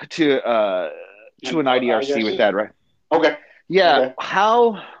an IDRC with that, right? Okay. Yeah.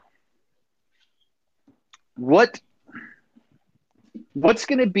 Okay. What's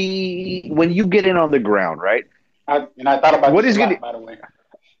going to be when you get in on the ground, right? I thought about what this is a lot, gonna, by the way.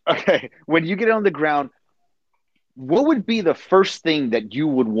 Okay, when you get on the ground, what would be the first thing that you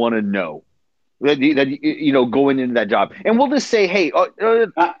would want to know that going into that job? And we'll just say, hey,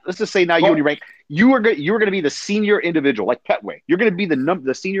 let's just say now you already rank. You were going to be the senior individual, like Petway. You're going to be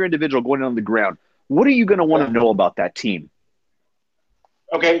the senior individual going on the ground. What are you going to want to know about that team?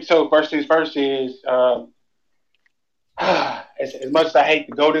 Okay, so first things first is as much as I hate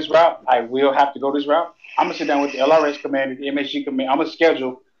to go this route, I will have to go this route. I'm gonna sit down with the LRS commander, the MSG commander. I'm gonna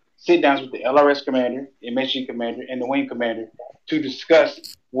schedule sit downs with the LRS commander, the MSG commander, and the wing commander to discuss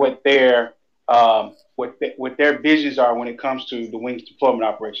what their visions are when it comes to the wings deployment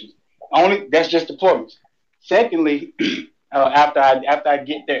operations. Only that's just deployments. Secondly, after I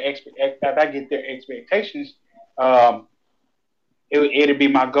get their expectations, it'll be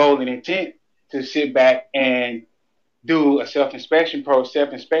my goal and intent to sit back and do a self inspection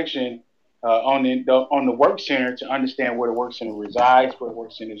on the work center to understand where the work center resides, where the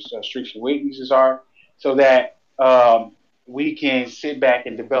work center's strengths and weaknesses are, so that we can sit back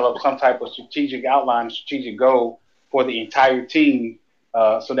and develop some type of strategic outline, strategic goal for the entire team,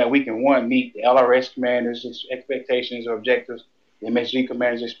 so that we can meet the LRS commanders' expectations or objectives, the MSG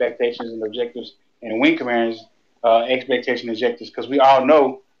commanders' expectations and objectives, and the wing commanders' expectations and objectives. Because we all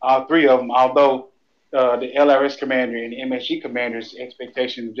know all three of them, although the LRS commander and the MSG commander's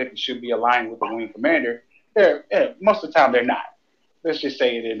expectations and objectives should be aligned with the wing commander. Most of the time they're not. Let's just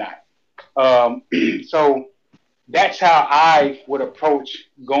say they're not. So that's how I would approach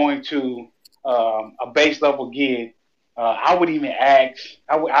going to a base level gig. I would even ask.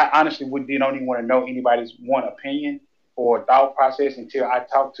 I honestly don't even want to know anybody's opinion or thought process until I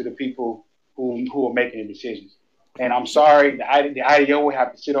talk to the people who are making the decisions. And I'm sorry, the IDO will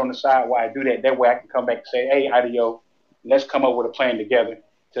have to sit on the side while I do that. That way I can come back and say, hey, IDO, let's come up with a plan together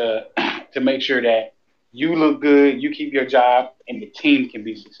to make sure that you look good, you keep your job, and the team can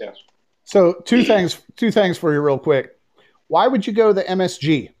be successful. So two things for you real quick. Why would you go to the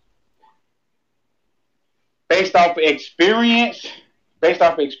MSG? Based off of experience,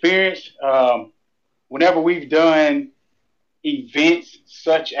 whenever we've done events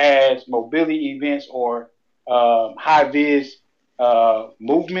such as mobility events or high-vis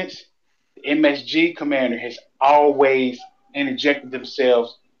movements, the MSG commander has always interjected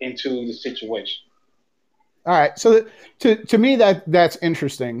themselves into the situation. All right, so to me that's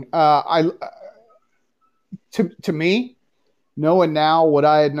interesting. To me, knowing now what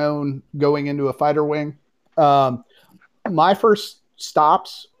I had known going into a fighter wing, my first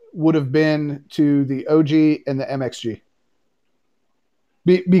stops would have been to the OG and the MXG.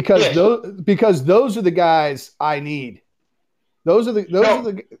 Because yes. those are the guys I need. Those are the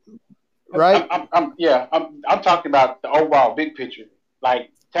right. I'm talking about the overall big picture, like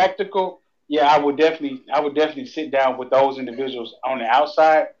tactical. Yeah, I would definitely sit down with those individuals on the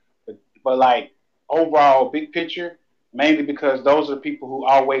outside, but like overall big picture, mainly because those are the people who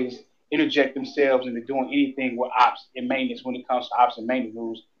always interject themselves into doing anything with ops and maintenance when it comes to ops and maintenance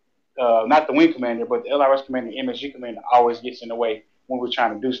rules. Not the wing commander, but the LRS commander, MSG commander always gets in the way when we're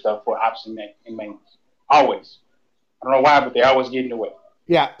trying to do stuff for ops and maintenance. Always. I don't know why, but they always get in the way.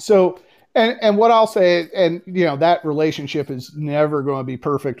 Yeah. So, and what I'll say, and that relationship is never going to be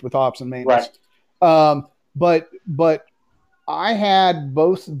perfect with ops and maintenance. Right. But I had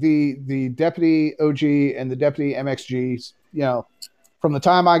both the deputy OG and the deputy MXGs, from the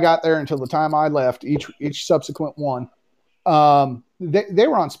time I got there until the time I left, each subsequent one, they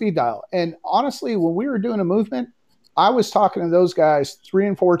were on speed dial. And honestly, when we were doing a movement, I was talking to those guys 3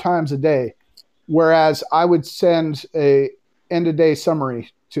 and 4 times a day, whereas I would send a end of day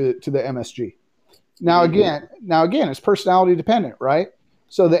summary to the MSG. Now again, it's personality dependent, right?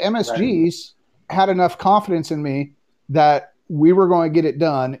 So the MSGs had enough confidence in me that we were going to get it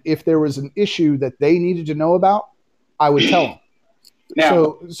done. If there was an issue that they needed to know about, I would tell them.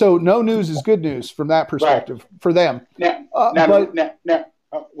 Now, So no news is good news from that perspective right. for them.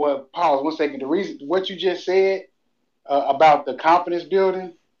 Well, pause 1 second. The reason what you just said about the confidence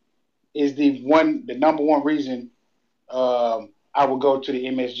building is the number one reason I would go to the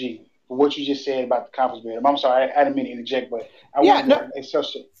MSG for what you just said about the confidence building. I'm sorry, I didn't mean to interject, but I wanted to. It's so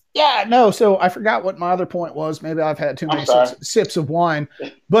shit. Yeah, no. So I forgot what my other point was. Maybe I've had too many sips of wine,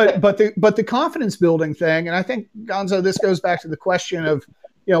 but the confidence building thing, and I think Gonzo, this goes back to the question of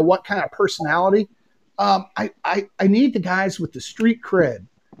what kind of personality. I need the guys with the street cred.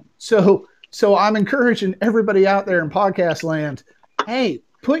 So I'm encouraging everybody out there in podcast land. Hey,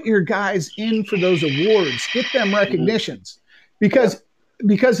 put your guys in for those awards. Get them recognitions because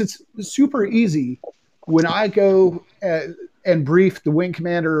it's super easy when I go and brief the wing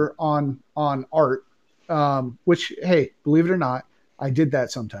commander on art, which, hey, believe it or not, I did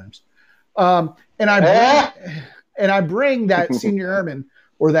that sometimes. And I bring that senior airman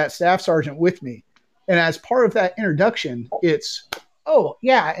or that staff sergeant with me. And as part of that introduction, it's, oh,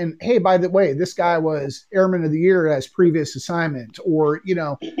 yeah, and hey, by the way, this guy was Airman of the Year as previous assignment, or,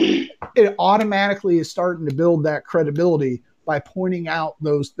 it automatically is starting to build that credibility by pointing out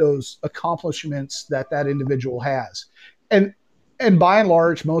those accomplishments that individual has. And by and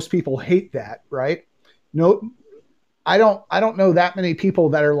large, most people hate that, right? No, I don't know that many people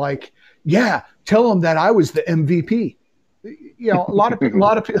that are like, yeah, tell them that I was the MVP. A lot of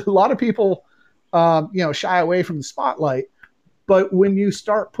people, shy away from the spotlight. But when you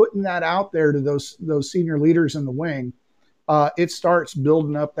start putting that out there to those senior leaders in the wing, it starts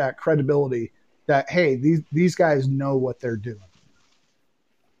building up that credibility that, hey, these guys know what they're doing.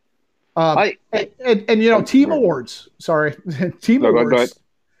 Team awards. Sorry, team awards.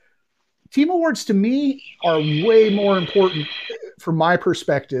 Team awards to me are way more important from my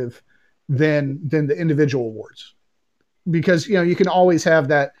perspective than the individual awards, because you can always have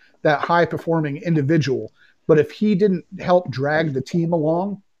that high performing individual, but if he didn't help drag the team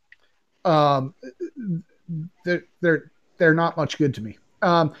along, they're not much good to me.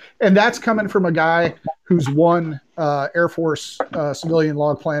 And that's coming from a guy who's won Air Force Civilian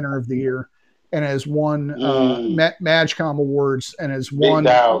Log Planner of the Year, and has won MAGCOM awards, and has won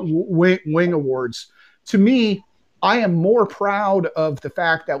wing awards. To me, I am more proud of the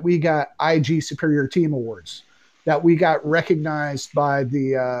fact that we got IG Superior Team Awards, that we got recognized by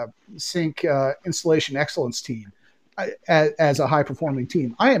the SYNC Installation Excellence Team as a high-performing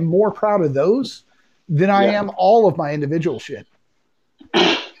team. I am more proud of those than I am all of my individual shit.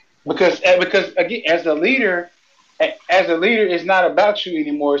 Because again, as a leader, it's not about you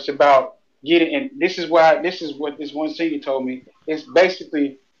anymore. It's about getting. And this is what this one senior told me. It's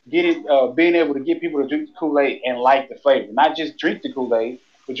basically being able to get people to drink the Kool-Aid and like the flavor, not just drink the Kool-Aid,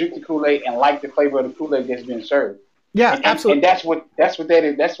 but drink the Kool-Aid and like the flavor of the Kool-Aid that's being served. Yeah, absolutely. And that's what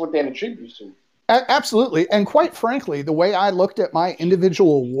that attributes to. Absolutely. And quite frankly, the way I looked at my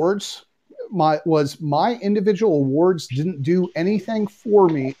individual awards, my individual awards didn't do anything for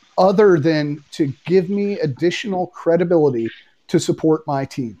me other than to give me additional credibility to support my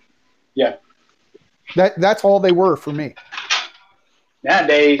team. Yeah. That's all they were for me.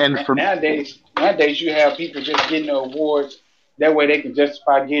 Nowadays you have people just getting the awards. That way they can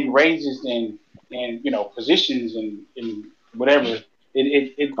justify getting raises and positions and whatever.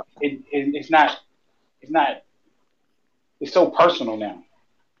 It's so personal now.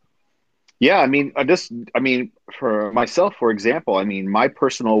 Yeah, for myself, for example, my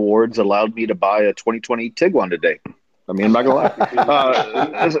personal awards allowed me to buy a 2020 Tiguan today. I'm not gonna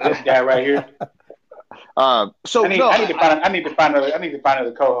lie. This guy right here. I need to find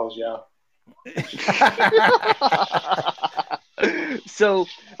another co-host, y'all. So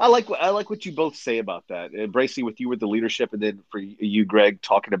I like what you both say about that. Bracey, with you with the leadership, and then for you, Greg,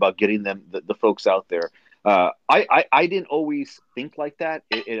 talking about getting them the folks out there. I didn't always think like that.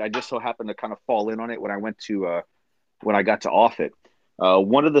 I just so happened to kind of fall in on it when I went to when I got to Offutt.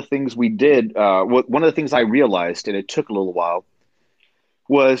 One of the things we did, one of the things I realized, and it took a little while,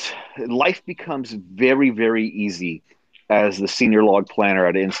 was life becomes very, very easy as the senior log planner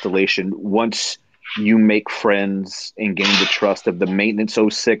at an installation once you make friends and gain the trust of the maintenance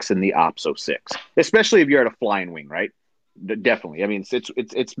 06 and the ops 06, especially if you're at a flying wing, right? Definitely.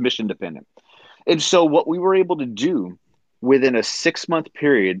 It's mission dependent. And so what we were able to do within a 6-month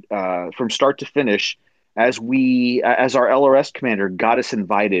period, from start to finish, as our LRS commander got us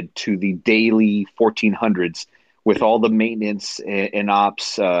invited to the daily 1400s with all the maintenance and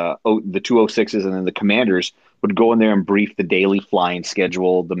ops, the 206s, and then the commanders would go in there and brief the daily flying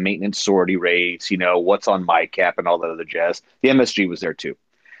schedule, the maintenance sortie rates, what's on my cap and all that other jazz. The MSG was there too.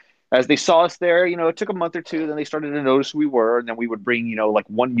 as they saw us there, it took a month or two. Then they started to notice who we were, and then we would bring, like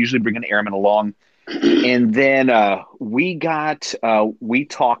usually bring an airman along, and then we talked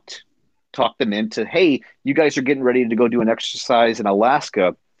them into, hey, you guys are getting ready to go do an exercise in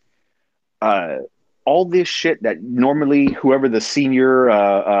Alaska. Uh, all this shit that normally whoever the senior,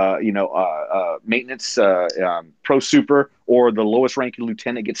 maintenance pro super or the lowest ranking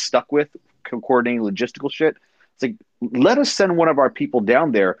lieutenant gets stuck with coordinating logistical shit. It's like, let us send one of our people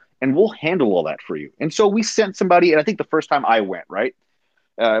down there and we'll handle all that for you. And so we sent somebody, and I think the first time I went, right,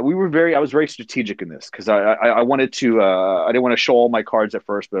 I was very strategic in this because I wanted to, I didn't want to show all my cards at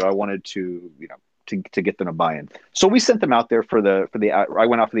first, but I wanted to, to get them to buy in. So we sent them out there I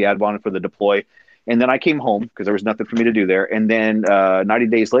went out for the Advon and for the deploy. And then I came home because there was nothing for me to do there. And then 90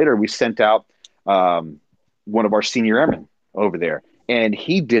 days later, we sent out one of our senior airmen over there. And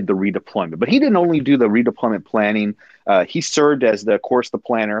he did the redeployment. But he didn't only do the redeployment planning. He served as the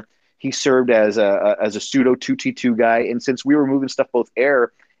planner. He served as a pseudo 2T2 guy. And since we were moving stuff both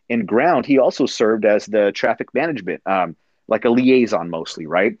air and ground, he also served as the traffic management, like a liaison mostly,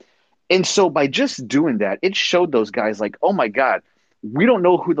 right? And so by just doing that, it showed those guys like, oh my God, we don't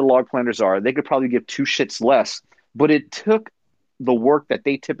know who the log planners are. They could probably give two shits less, but it took the work that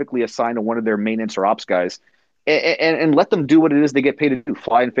they typically assign to one of their maintenance or ops guys and let them do what it is they get paid to do,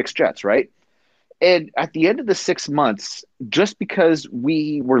 fly and fix jets, right? And at the end of the 6 months, just because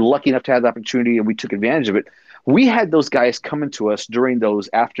we were lucky enough to have the opportunity and we took advantage of it, we had those guys coming to us during those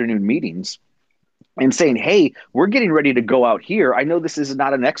afternoon meetings and saying, hey, we're getting ready to go out here. I know this is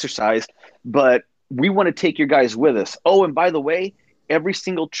not an exercise, but we want to take your guys with us. Oh, and by the way, every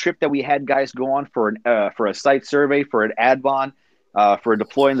single trip that we had guys go on for a site survey, for an advon, for a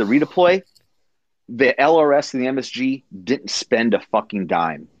deploy and the redeploy, the LRS and the MSG didn't spend a fucking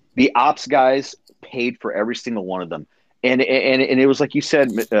dime. The ops guys paid for every single one of them. And it was like you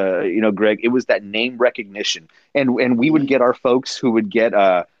said, Greg, it was that name recognition. And we would get our folks who would get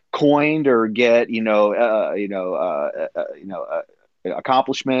coined or get,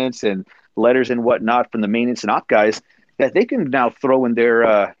 accomplishments and letters and whatnot from the maintenance and op guys that they can now throw in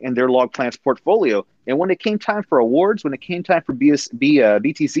their log plans portfolio. And when it came time for awards, when it came time for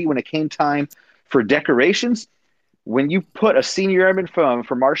BTC, when it came time for decorations, when you put a senior airman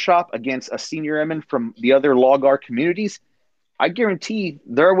from our shop against a senior airman from the other log R communities, I guarantee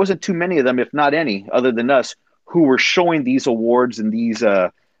there wasn't too many of them, if not any, other than us, who were showing these awards and these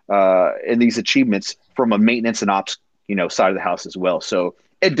achievements from a maintenance and ops, side of the house as well. So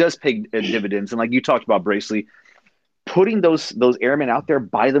it does pay dividends. And like you talked about, Bracely, putting those airmen out there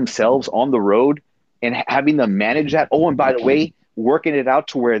by themselves on the road and having them manage that. Oh, and by the way, working it out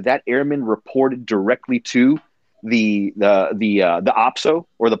to where that airman reported directly to the OPSO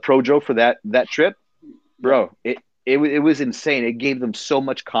or the Projo for that trip, bro. It was insane. It gave them so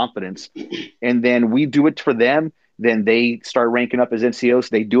much confidence. And then we do it for them. Then they start ranking up as NCOs.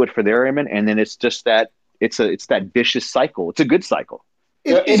 They do it for their airmen, and then it's just that it's that vicious cycle. It's a good cycle.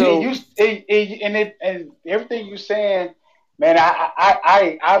 And everything you're saying, man,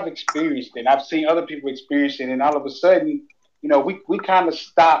 I've experienced it. I've seen other people experience it, and all of a sudden, we kind of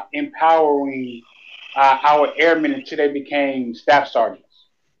stopped empowering our airmen until they became staff sergeants.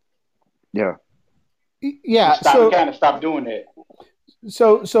 Yeah. We kind of stopped doing that.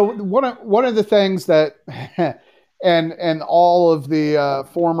 So one of the things that, and all of the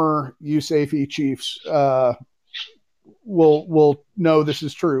former USAFE chiefs will know this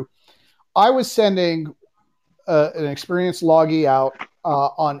is true. I was sending an experienced loggy out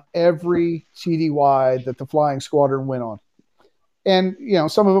on every TDY that the flying squadron went on. And,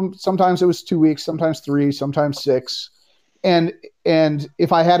 some of them, sometimes it was 2 weeks, sometimes 3, sometimes 6. And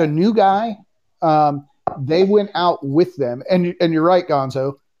if I had a new guy, they went out with them. And you're right,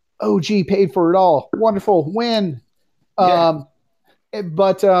 Gonzo. OG paid for it all. Wonderful win. Yeah.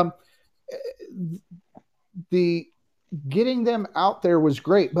 But the getting them out there was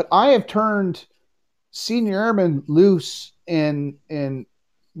great. But I have turned senior airmen loose in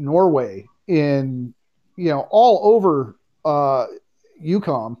Norway, in all over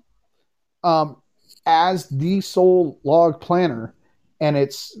UCOM, as the sole log planner, and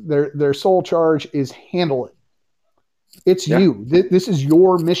it's their sole charge is handle it. It's you. This is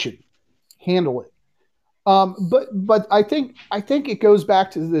your mission. Handle it. But I think it goes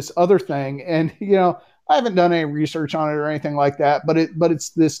back to this other thing, and I haven't done any research on it or anything like that, but it's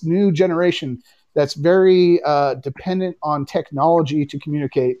this new generation that's very dependent on technology to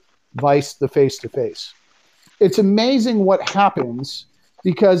communicate, vice the face-to-face. It's amazing what happens,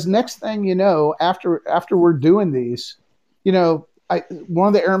 because next thing you know, after we're doing these, one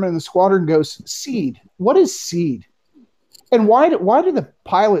of the airmen in the squadron goes, "Seed. What is seed?" And why do the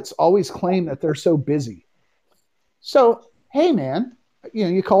pilots always claim that they're so busy? So, hey, man,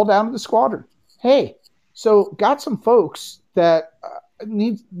 you call down to the squadron. Hey, so got some folks that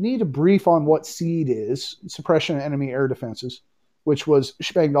need a brief on what SEAD is, suppression of enemy air defenses, which was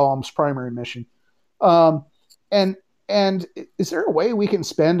Spangdahl's primary mission. Um, and and is there a way we can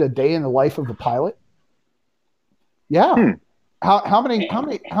spend a day in the life of a pilot? Yeah. Hmm. How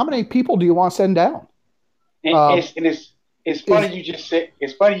many people do you want to send down? And Um, it's funny you just said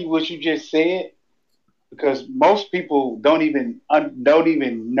it's funny what you just said because most people don't even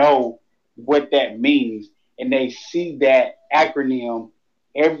know what that means, and they see that acronym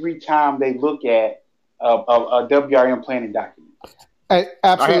every time they look at a WRM planning document.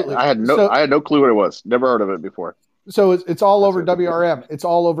 Absolutely. I had no clue what it was. Never heard of it before. So it's all That's over it. WRM. It's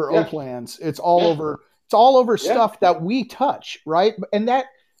all over Yeah. OPLANs. It's all over Yeah. stuff that we touch, right? And that's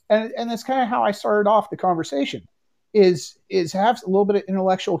kind of how I started off the conversation. Is have a little bit of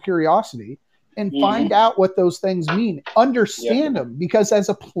intellectual curiosity and find out what those things mean. Understand them, because as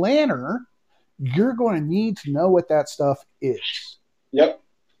a planner, you're going to need to know what that stuff is. Yep.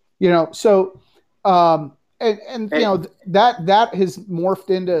 So that has morphed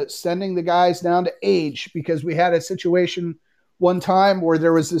into sending the guys down to age, because we had a situation one time where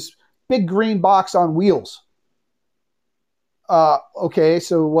there was this big green box on wheels. Okay,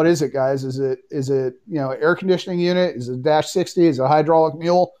 so what is it, guys? Is it air conditioning unit? Is it a dash 60? Is it a hydraulic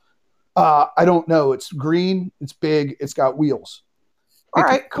mule? I don't know. It's green. It's big. It's got wheels. All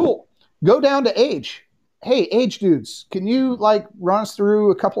right, cool. Go down to age. Hey, age dudes, can you run us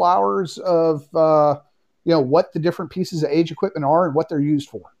through a couple hours of what the different pieces of age equipment are and what they're used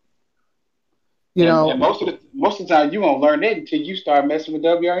for? And most of the time you won't learn that until you start messing with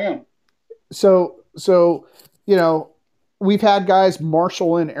WRM. So we've had guys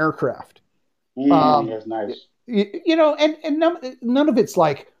marshal in aircraft. That's nice. And none of it's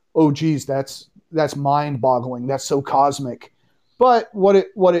like, oh geez, that's mind-boggling. That's so cosmic. But what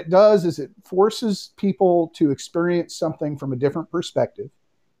it does is it forces people to experience something from a different perspective,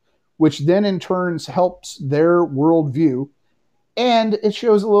 which then in turn helps their worldview, and it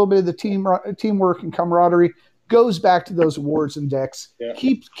shows a little bit of the teamwork and camaraderie. Goes back to those awards and decks. Yeah.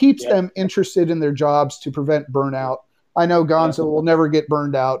 Keeps them interested in their jobs to prevent burnout. I know Gonzo will never get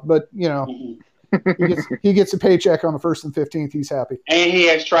burned out, but he gets a paycheck on the 1st and 15th. He's happy, and he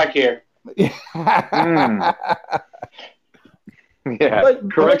has TRICARE. Yeah,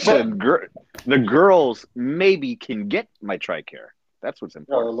 correction. The girls maybe can get my TRICARE. That's what's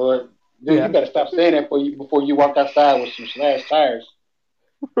important. Oh Lord, dude, you better stop saying that before you walk outside with some slash tires.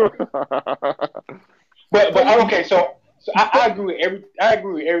 But okay, so I agree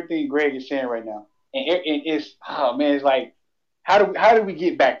with everything Greg is saying right now, and it's it's like how do we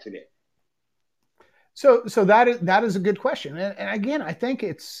get back to that? So that is a good question, and again, I think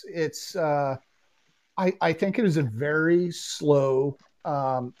I think it is a very slow.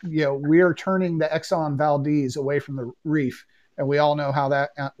 We are turning the Exxon Valdez away from the reef, and we all know how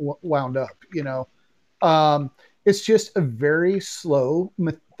that wound up. It's just a very slow,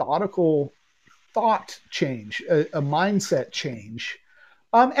 methodical thought change, a mindset change.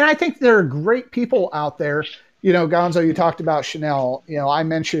 And I think there are great people out there. Gonzo, you talked about Chanel. I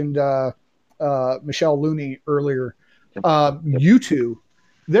mentioned Michelle Looney earlier. You two.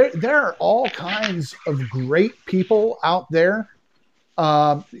 There are all kinds of great people out there.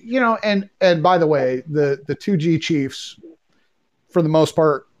 And by the way, the 2G Chiefs, for the most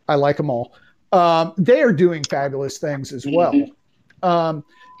part, I like them all. They are doing fabulous things as well.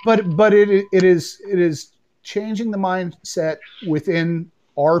 But it is changing the mindset within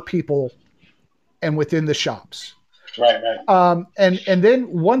our people and within the shops. Right. And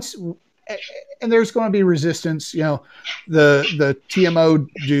then once, and there's going to be resistance, the TMO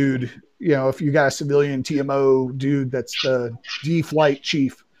dude, if you got a civilian TMO dude, that's the D flight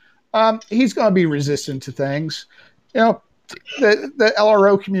chief, he's going to be resistant to things. The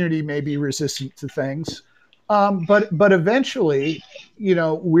LRO community may be resistant to things. But eventually,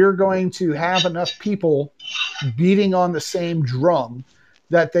 we're going to have enough people beating on the same drum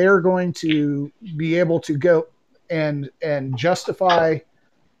that they're going to be able to go and justify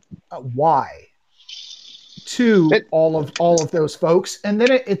why to all of those folks, and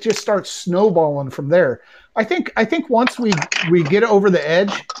then it just starts snowballing from there. I think once we get over the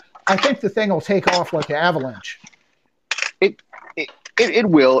edge, I think the thing will take off like an avalanche. It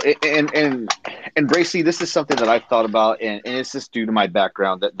will, and Bracy, this is something that I've thought about, and it's just due to my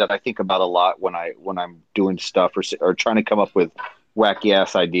background that I think about a lot when I'm doing stuff or trying to come up with wacky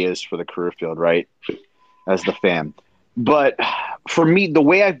ass ideas for the career field, right? As the fan. But for me, the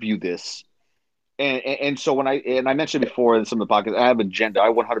way I view this, And so I mentioned before in some of the podcasts, I have an agenda. I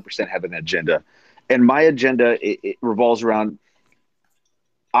 100% have an agenda, and my agenda it revolves around.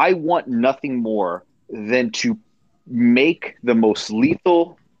 I want nothing more than to make the most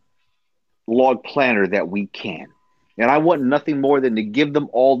lethal log planner that we can, and I want nothing more than to give them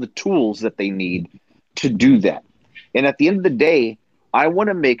all the tools that they need to do that. And at the end of the day, I want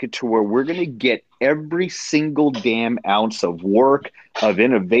to make it to where we're going to get every single damn ounce of work, of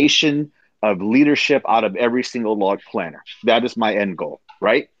innovation, of leadership out of every single log planner. That is my end goal,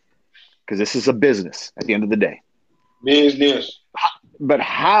 right? Because this is a business at the end of the day. Business.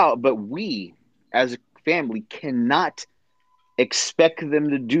 But we as a family cannot expect them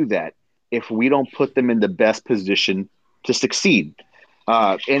to do that if we don't put them in the best position to succeed.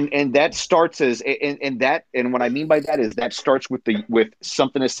 And that starts as and what I mean by that is that starts with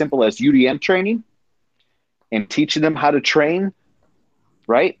something as simple as UDM training and teaching them how to train,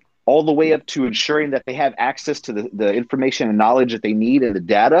 right? All the way up to ensuring that they have access to the information and knowledge that they need and the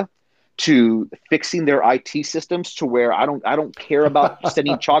data, to fixing their IT systems to where I don't care about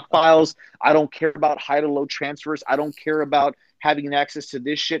sending chalk files. I don't care about high to low transfers. I don't care about having access to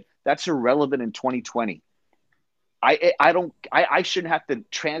this shit. That's irrelevant in 2020. I shouldn't have to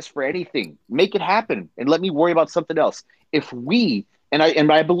transfer anything. Make it happen and let me worry about something else. If we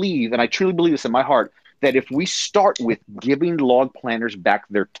I believe, and I truly believe this in my heart, that if we start with giving log planners back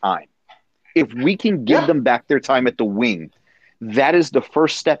their time, if we can give them back their time at the wing, that is the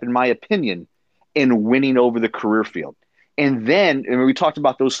first step, in my opinion, in winning over the career field. And then, and we talked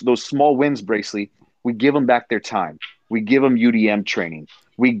about those small wins, Bracely, we give them back their time. We give them UDM training.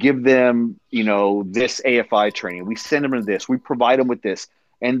 We give them, this AFI training. We send them to this. We provide them with this.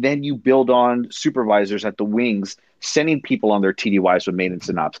 And then you build on supervisors at the wings, sending people on their TDYs with maintenance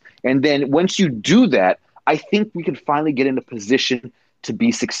and ops. And then once you do that, I think we can finally get in a position to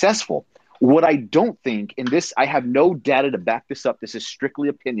be successful. What I don't think, and this, I have no data to back this up, this is strictly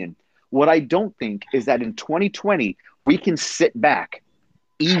opinion. What I don't think is that in 2020, we can sit back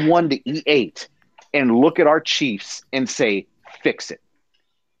E1 to E8 and look at our Chiefs and say, fix it.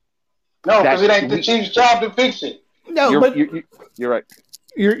 No, because it ain't the Chiefs' job to fix it. No, you're right.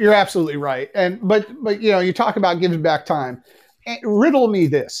 You're absolutely right. But you talk about giving back time. Riddle me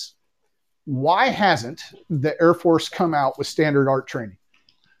this. Why hasn't the Air Force come out with standard art training?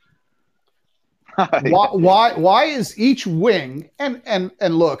 Why is each wing and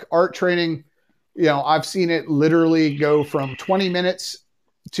look, art training, I've seen it literally go from 20 minutes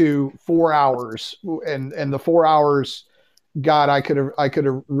to 4 hours, and the 4 hours, God, I could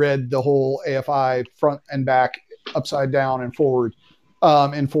have read the whole AFI front and back, upside down and forward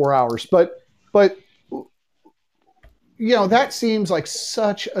in 4 hours. But that seems like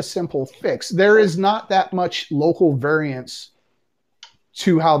such a simple fix. There is not that much local variance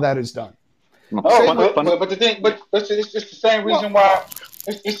to how that is done. But the thing, it's just the same reason why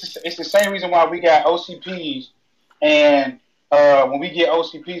it's the same reason why we got OCPs, and when we get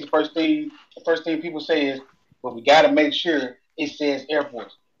OCPs, the first thing people say is, "Well, we got to make sure it says Air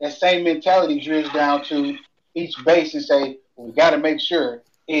Force." That same mentality drills down to each base and say, well, "We got to make sure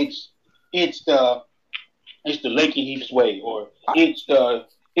it's the Lincoln Heaps way, or it's the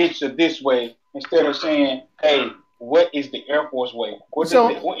this way," instead of saying, "Hey, what is the Air Force way? What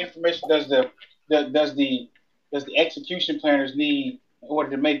information does the execution planners need in order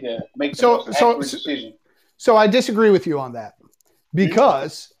to make the most accurate decision?" So I disagree with you on that,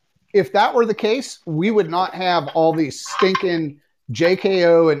 because if that were the case, we would not have all these stinking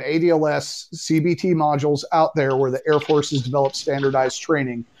JKO and ADLS CBT modules out there where the Air Force has developed standardized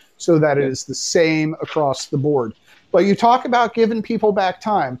training so that it is the same across the board. But you talk about giving people back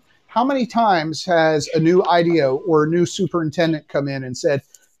time. How many times has a new IDO or a new superintendent come in and said,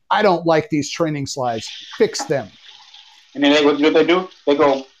 "I don't like these training slides, fix them"? And then what they do? They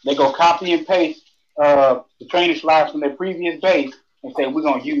go copy and paste the training slides from their previous base and say, "We're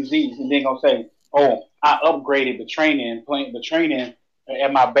gonna use these," and then gonna say, "Oh, I upgraded the training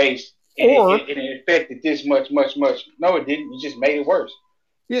at my base, and it affected this much." No, it didn't. You just made it worse.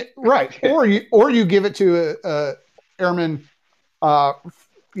 Yeah, right. or you give it to a airman,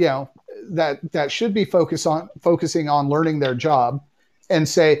 that should be focusing on learning their job, and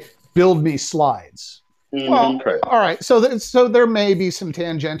say, "Build me slides." Mm-hmm. Well, all right. So there may be some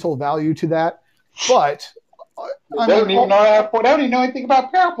tangential value to that, but they don't even know anything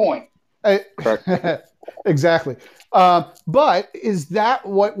about PowerPoint. Exactly. But is that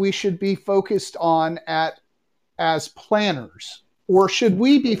what we should be focused on as planners, or should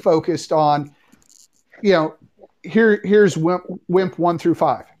we be focused on, here's WIMP 1 through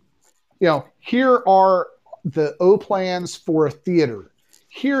 5. Here are the O plans for a theater.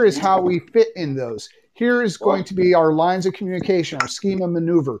 Here is how we fit in those. Here is going to be our lines of communication, our scheme of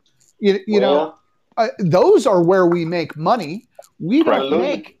maneuver. Those are where we make money. We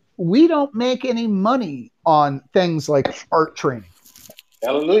don't make any money on things like art training.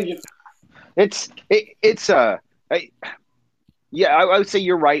 Hallelujah. I would say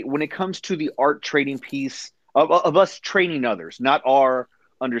you're right when it comes to the art training piece of us training others, not our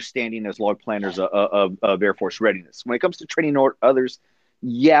understanding as log planners of Air Force readiness. When it comes to training others,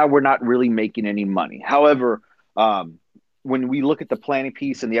 we're not really making any money. However, when we look at the planning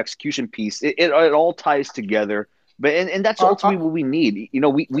piece and the execution piece, it all ties together. And that's ultimately what we need.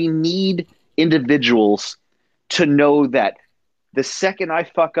 We need individuals to know that the second I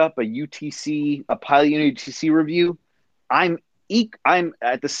fuck up a UTC, a pilot unit UTC review, I'm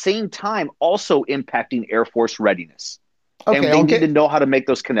at the same time also impacting Air Force readiness. Okay, and they need to know how to make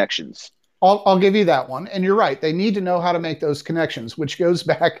those connections. I'll give you that one. And you're right. They need to know how to make those connections, which goes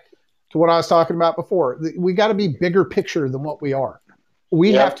back to what I was talking about before. We got to be bigger picture than what we are.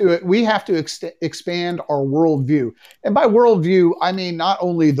 We have to expand our worldview. And by worldview, I mean not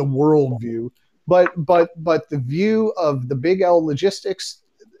only the worldview, but the view of the Big L logistics,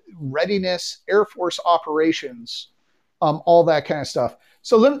 readiness, Air Force operations, all that kind of stuff.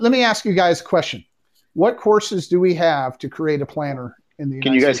 So let me ask you guys a question. What courses do we have to create a planner in the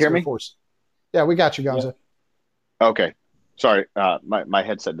United States Air Force? Yeah, we got you, Gonzo. Yeah. Okay. Sorry, my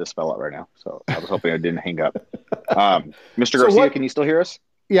headset just fell out right now, so I was hoping I didn't hang up. Mr. Garcia, can you still hear us?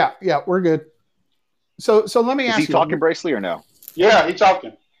 Yeah, we're good. So let me ask you. Is he talking, Bracely, or no? Yeah, he's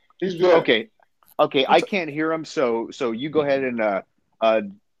talking. He's good. Okay. I can't hear him, so you go ahead and I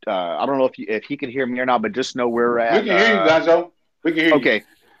don't know if he can hear me or not, but just know we're at. We can hear you, Gonzo. We can hear you. Okay,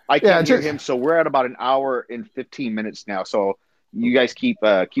 I can't hear him, so we're at about an hour and 15 minutes now. So you guys keep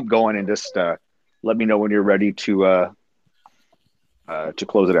going and just let me know when you're ready to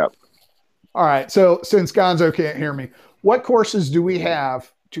close it out. All right. So since Gonzo can't hear me, what courses do we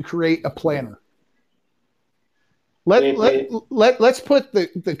have to create a planner? Let's put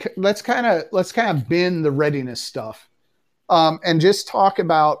let's kind of bend the readiness stuff, and just talk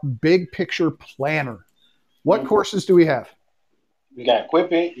about big picture planner. What courses do we have? You got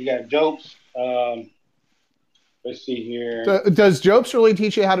equipment. You got jokes. Let's see here. So does JOPES really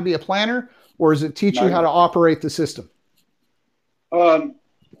teach you how to be a planner, or does it teach you how to operate the system? The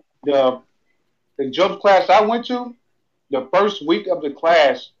JOPES class I went to, the first week of the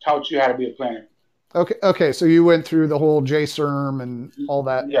class taught you how to be a planner. Okay. So you went through the whole JSERM and all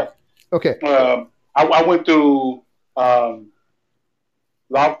that. Yeah. Okay. I went through LogFact.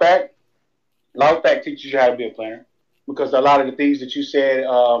 LogFact teaches you how to be a planner because a lot of the things that you said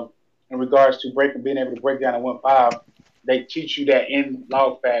in regards to being able to break down a 1.5, they teach you that in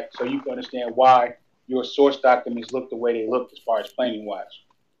LogFact so you can understand why your source documents look the way they look as far as planning wise.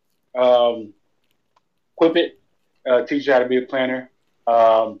 Equipment teaches you how to be a planner.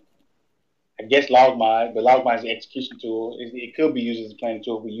 I guess LogMod, but LogMod is an execution tool. It could be used as a planning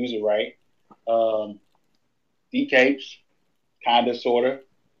tool if we use it right. DCAPES, kind of, sort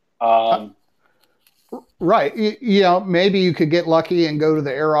of. Right. Maybe you could get lucky and go to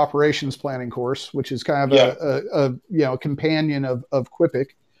the Air Operations Planning course, which is kind of a companion of QUIPIC.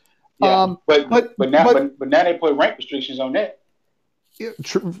 Yeah, but now they put rank restrictions on that.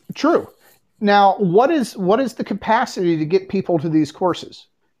 True. Now, what is the capacity to get people to these courses?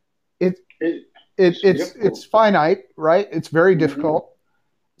 It's finite, right? It's very difficult.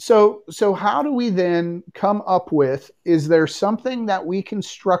 So how do we then come up with? Is there something that we can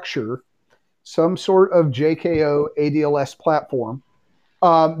structure, some sort of JKO ADLS platform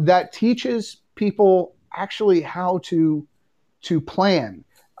that teaches people actually how to plan?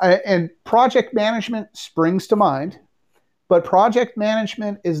 And project management springs to mind, but project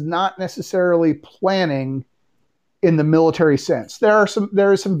management is not necessarily planning in the military sense. There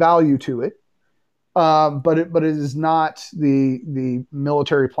is some value to it, but it is not the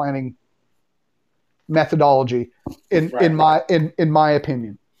military planning methodology in my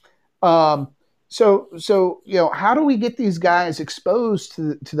opinion. So how do we get these guys exposed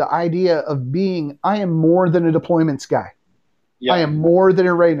to the idea of being, I am more than a deployments guy. Yeah. I am more than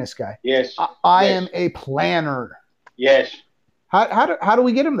a readiness guy. Yes. I am a planner. Yes. How do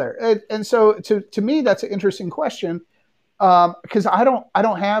we get them there? And so to me, that's an interesting question because I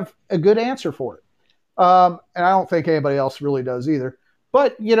don't have a good answer for it, and I don't think anybody else really does either.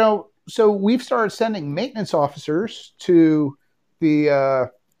 But so we've started sending maintenance officers to the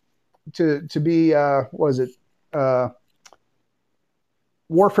to be what is it?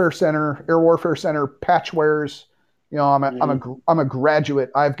 Warfare Center, Air Warfare Center patch wearers. I'm a graduate.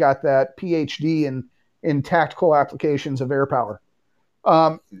 I've got that PhD in tactical applications of air power.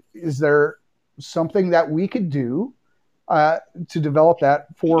 Is there something that we could do to develop that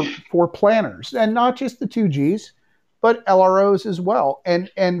for planners, and not just the 2Gs, but LROs as well, and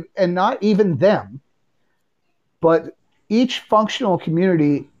not even them, but each functional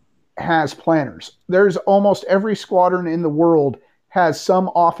community has planners. There's almost every squadron in the world has some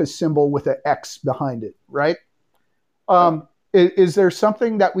office symbol with an X behind it, right? Is there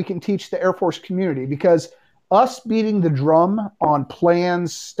something that we can teach the Air Force community? Because us beating the drum on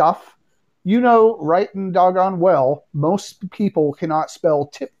plans stuff, right and doggone well, most people cannot spell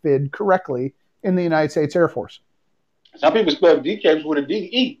TIPFID correctly in the United States Air Force. Some people spell DCAPs with a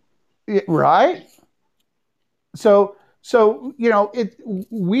D-E. Right? So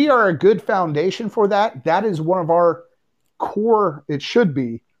we are a good foundation for that. That is one of our core, it should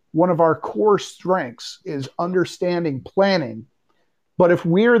be one of our core strengths, is understanding planning. But if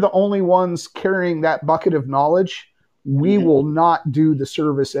we're the only ones carrying that bucket of knowledge, we will not do the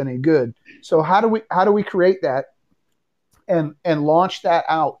service any good. So how do we create that and launch that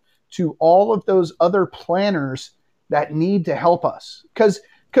out to all of those other planners that need to help us? Because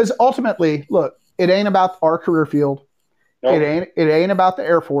ultimately, look, it ain't about our career field. Nope. It ain't about the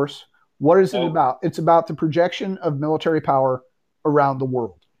Air Force. What is it about? It's about the projection of military power around the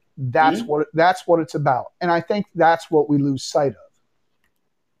world. That's what it's about. And I think that's what we lose sight of.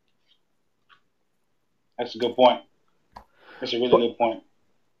 That's a good point. That's a really good point.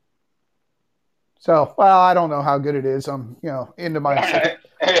 So, well, I don't know how good it is. I'm, into my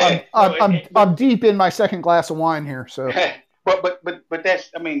second, I'm deep in my second glass of wine here. So, but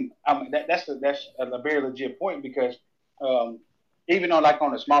that's, that's a very legit point, because even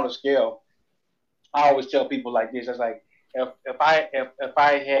on a smaller scale, I always tell people like this. I was like, if I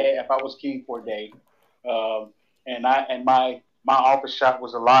was king for a day, and my office shop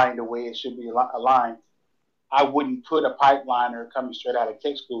was aligned the way it should be aligned, I wouldn't put a pipeliner coming straight out of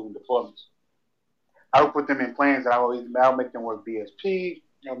tech school in deployments. I would put them in plans that I'll make them work BSP.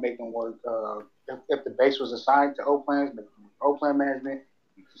 I'll make them work. If the base was assigned to O plans, O plan management,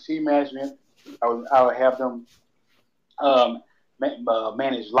 UTC management, I would have them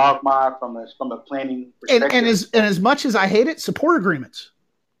manage logmod from a planning perspective. And as much as I hate it, support agreements.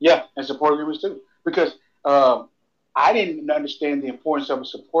 Yeah, and support agreements too, because I didn't understand the importance of a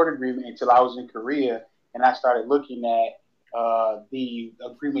support agreement until I was in Korea, and I started looking at the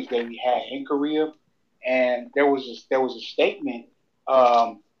agreements that we had in Korea, and there was a statement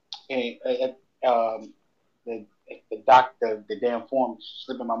the damn form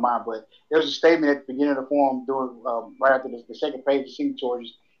slipping my mind, but there was a statement at the beginning of the form right after the second page of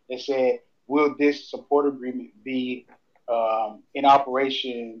signatories that said, will this support agreement be in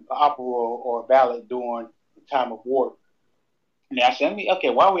operation, operable, or valid during the time of war? And I said, okay,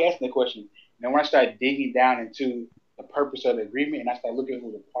 why are we asking the question? And then when I started digging down into the purpose of the agreement and I started looking at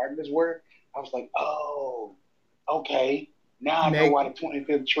who the partners were, I was like, oh, okay. Now I know why the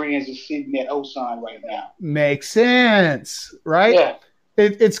 25th Trans is sitting at Osan right now. Makes sense, right? Yeah.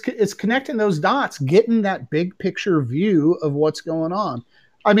 It's connecting those dots, getting that big picture view of what's going on.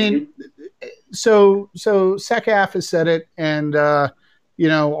 I mean, so SecAF has said it, and our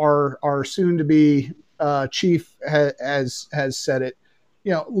soon to be chief has said it.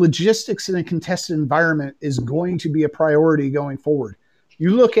 Logistics in a contested environment is going to be a priority going forward.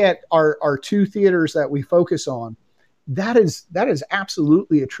 You look at our two theaters that we focus on. That is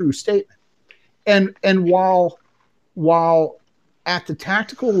absolutely a true statement. And while at the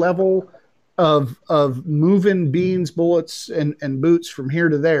tactical level of moving beans, bullets, and boots from here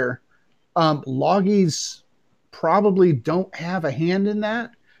to there, loggies probably don't have a hand in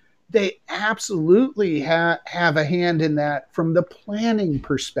that. They absolutely have a hand in that from the planning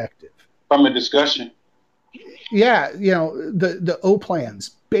perspective. From the discussion. Yeah, the O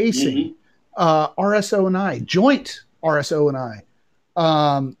plans, basing, RSO and I, joint RSO and I.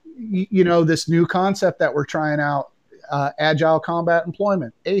 This new concept that we're trying out, agile combat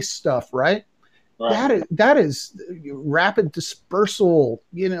employment, ACE stuff, right? That is rapid dispersal,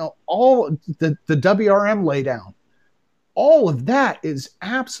 all the WRM laydown. All of that is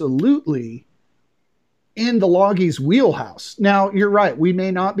absolutely in the Loggies wheelhouse. Now, you're right. We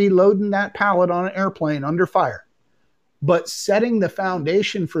may not be loading that pallet on an airplane under fire, but setting the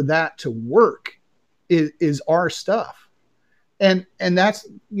foundation for that to work is our stuff. And that's,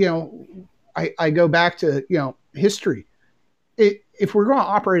 I go back to, history. If we're going to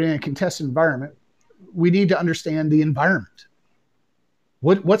operate in a contested environment, we need to understand the environment.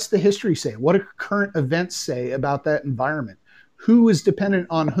 What's the history say? What do current events say about that environment? Who is dependent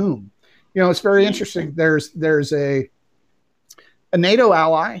on whom? It's very interesting. There's a NATO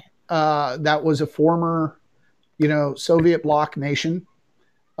ally that was a former, Soviet bloc nation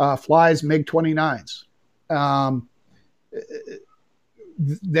flies MiG-29s.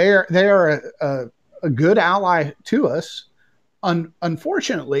 They are a good ally to us.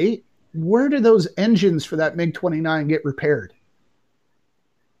 Unfortunately, where do those engines for that MiG-29 get repaired?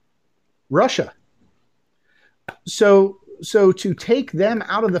 Russia. So to take them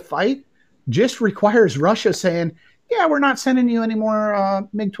out of the fight just requires Russia saying, yeah, we're not sending you any more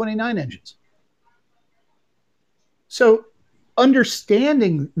MiG-29 engines. So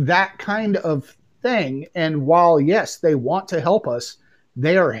understanding that kind of thing, and while, yes, they want to help us,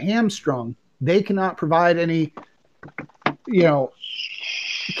 they are hamstrung. They cannot provide any,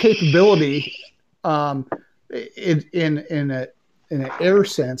 capability in an air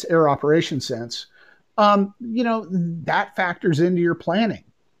sense, air operation sense. That factors into your planning.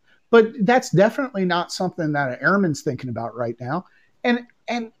 But that's definitely not something that an airman's thinking about right now. And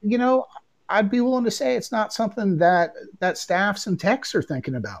I'd be willing to say it's not something that staffs and techs are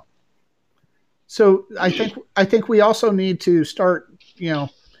thinking about. So I think we also need to start,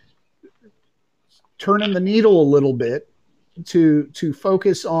 turning the needle a little bit to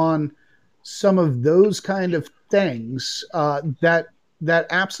focus on some of those kind of things that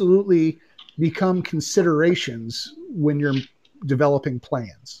absolutely become considerations when you're developing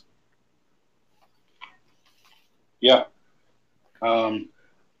plans. Yeah. That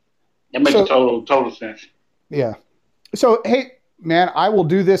makes total sense. Yeah. So, hey, man, I will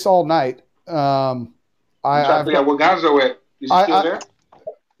do this all night. I'm trying to figure out where Gonzo at. Is he still there?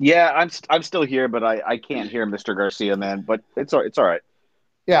 Yeah, I'm still here, but I can't hear Mr. Garcia, man. But it's all right.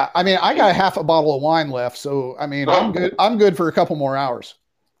 Yeah, I mean, I got half a bottle of wine left, so I mean, I'm good. I'm good for a couple more hours.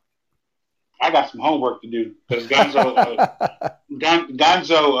 I got some homework to do because Gonzo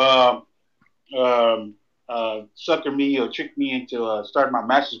suckered me or tricked me into starting my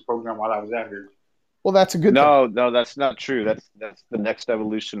master's program while I was out here. Well, that's a good thing. No, that's not true. That's the next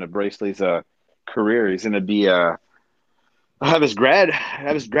evolution of Bracely's career. He's going to be have his grad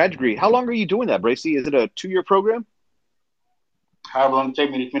degree. How long are you doing that, Bracely? Is it a 2-year program? How long it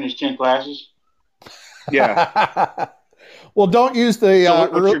take me to finish 10 classes? Yeah. Well, don't use the.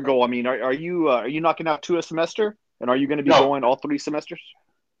 So what's your goal? I mean, are you knocking out 2 a semester, and are you going to be going all 3 semesters?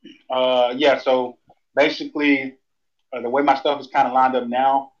 Yeah. So basically, the way my stuff is kind of lined up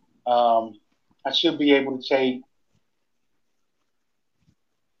now, I should be able to take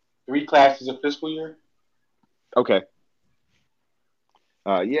 3 classes a fiscal year. Okay.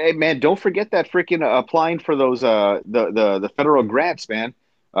 Yeah, man, don't forget that freaking applying for those the federal grants, man.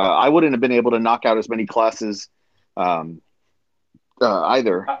 I wouldn't have been able to knock out as many classes either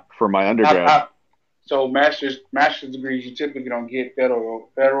for my undergrad. So master's degrees, you typically don't get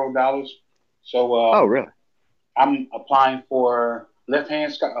federal dollars. So oh, really? I'm applying for left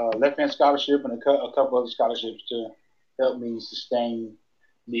hand scholarship and a couple other scholarships to help me sustain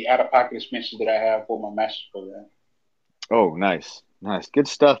the out of pocket expenses that I have for my master's program. Oh, nice, good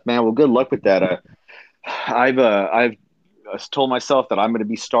stuff, man. Well, good luck with that. I've told myself that I'm going to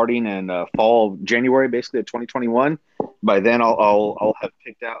be starting in fall, January, basically of 2021. By then, I'll have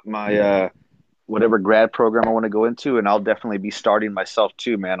picked out my whatever grad program I want to go into, and I'll definitely be starting myself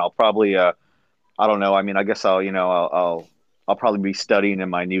too, man. I'll probably I don't know. I mean, I guess I'll probably be studying in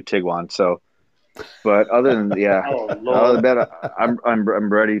my new Tiguan. So, but other than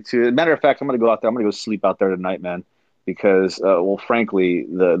I'm ready to. As a matter of fact, I'm going to go out there. I'm going to go sleep out there tonight, man. Because, well, frankly,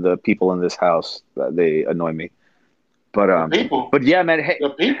 the people in this house, they annoy me. But yeah, man. Hey,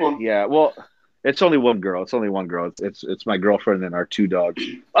 the people. Yeah, well, it's only one girl. It's my girlfriend and our 2 dogs.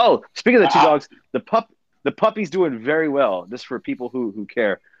 Oh, speaking of the 2 dogs, the puppy's doing very well. Just for people who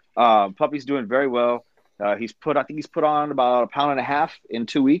care, puppy's doing very well. I think he's put on about 1.5 pounds in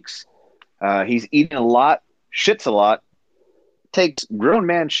 2 weeks. He's eating a lot, shits a lot, takes grown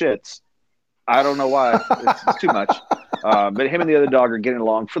man shits. I don't know why. It's too much. But him and the other dog are getting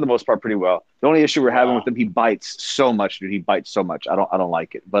along for the most part pretty well. The only issue we're having with him, he bites so much, dude. He bites so much. I don't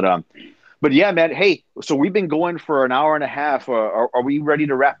like it. But yeah, man. Hey, so we've been going for an hour and a half. Are we ready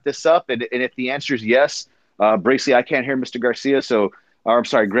to wrap this up? And if the answer is yes, Bracely, I can't hear Mr. Garcia. I'm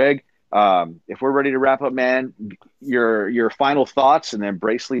sorry, Greg. If we're ready to wrap up, man, your final thoughts, and then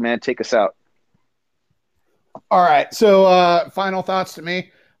Bracely, man, take us out. All right. So final thoughts to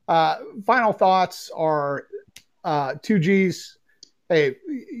me. Final thoughts are 2Gs. Hey,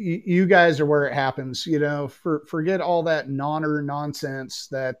 you guys are where it happens. Forget all that nonsense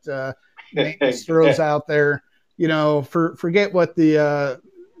that maintenance throws out there. Forget what the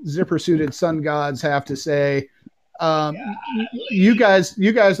zipper suited sun gods have to say. You guys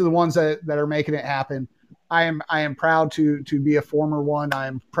are the ones that are making it happen. I am proud to be a former one. I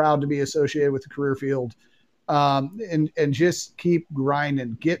am proud to be associated with the career field. and just keep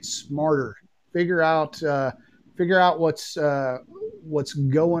grinding, get smarter, figure out what's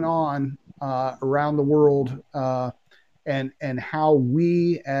going on around the world, and how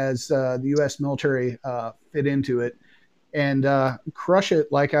we as the U.S. military fit into it, and crush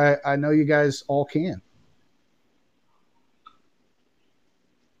it like I know you guys all can.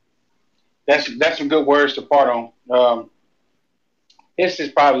 That's some good words to part on. This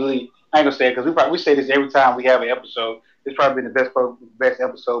is probably, I ain't gonna say it because we say this every time we have an episode. It's probably been the best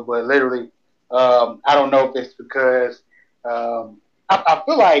episode, but literally, I don't know if it's because I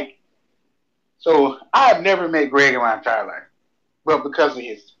feel like, so I've never met Greg in my entire life, but because of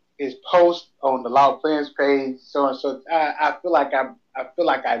his post on the Loud Plans page, so and so, I feel like I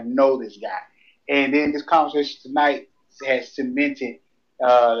know this guy, and then this conversation tonight has cemented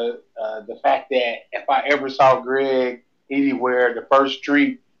the fact that if I ever saw Greg anywhere, the first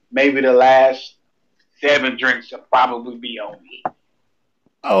drink, maybe the last 7 drinks will probably be on me.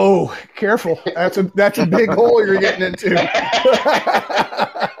 Oh, careful! That's a big hole you're getting into.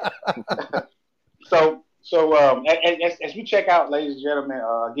 So as we check out, ladies and gentlemen,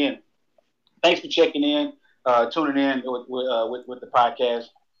 again, thanks for checking in, tuning in with the podcast.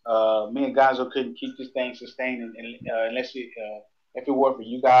 Me and Gonzo couldn't keep this thing sustained unless if it were for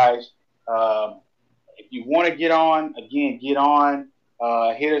you guys. If you want to get on, again, get on.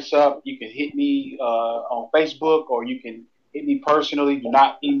 Hit us up. You can hit me on Facebook, or you can hit me personally. Do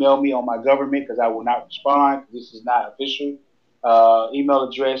not email me on my government because I will not respond. This is not official. Email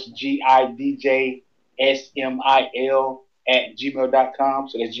address gidjsmil@gmail.com.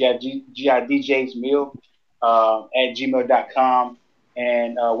 So that's gidjsmil at gmail.com.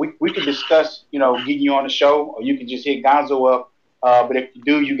 And we can discuss, getting you on the show, or you can just hit Gonzo up. But if you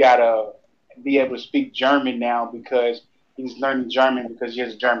do, you got to be able to speak German now because he's learning German because he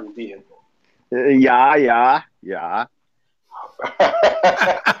has a German vehicle. Yeah.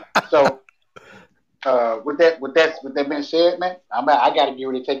 So with that being said, man, I got to get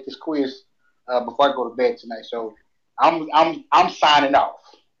ready to take this quiz before I go to bed tonight. So I'm signing off.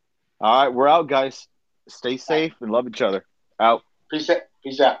 All right, we're out, guys. Stay safe and love each other. Out. Peace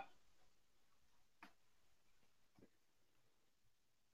out.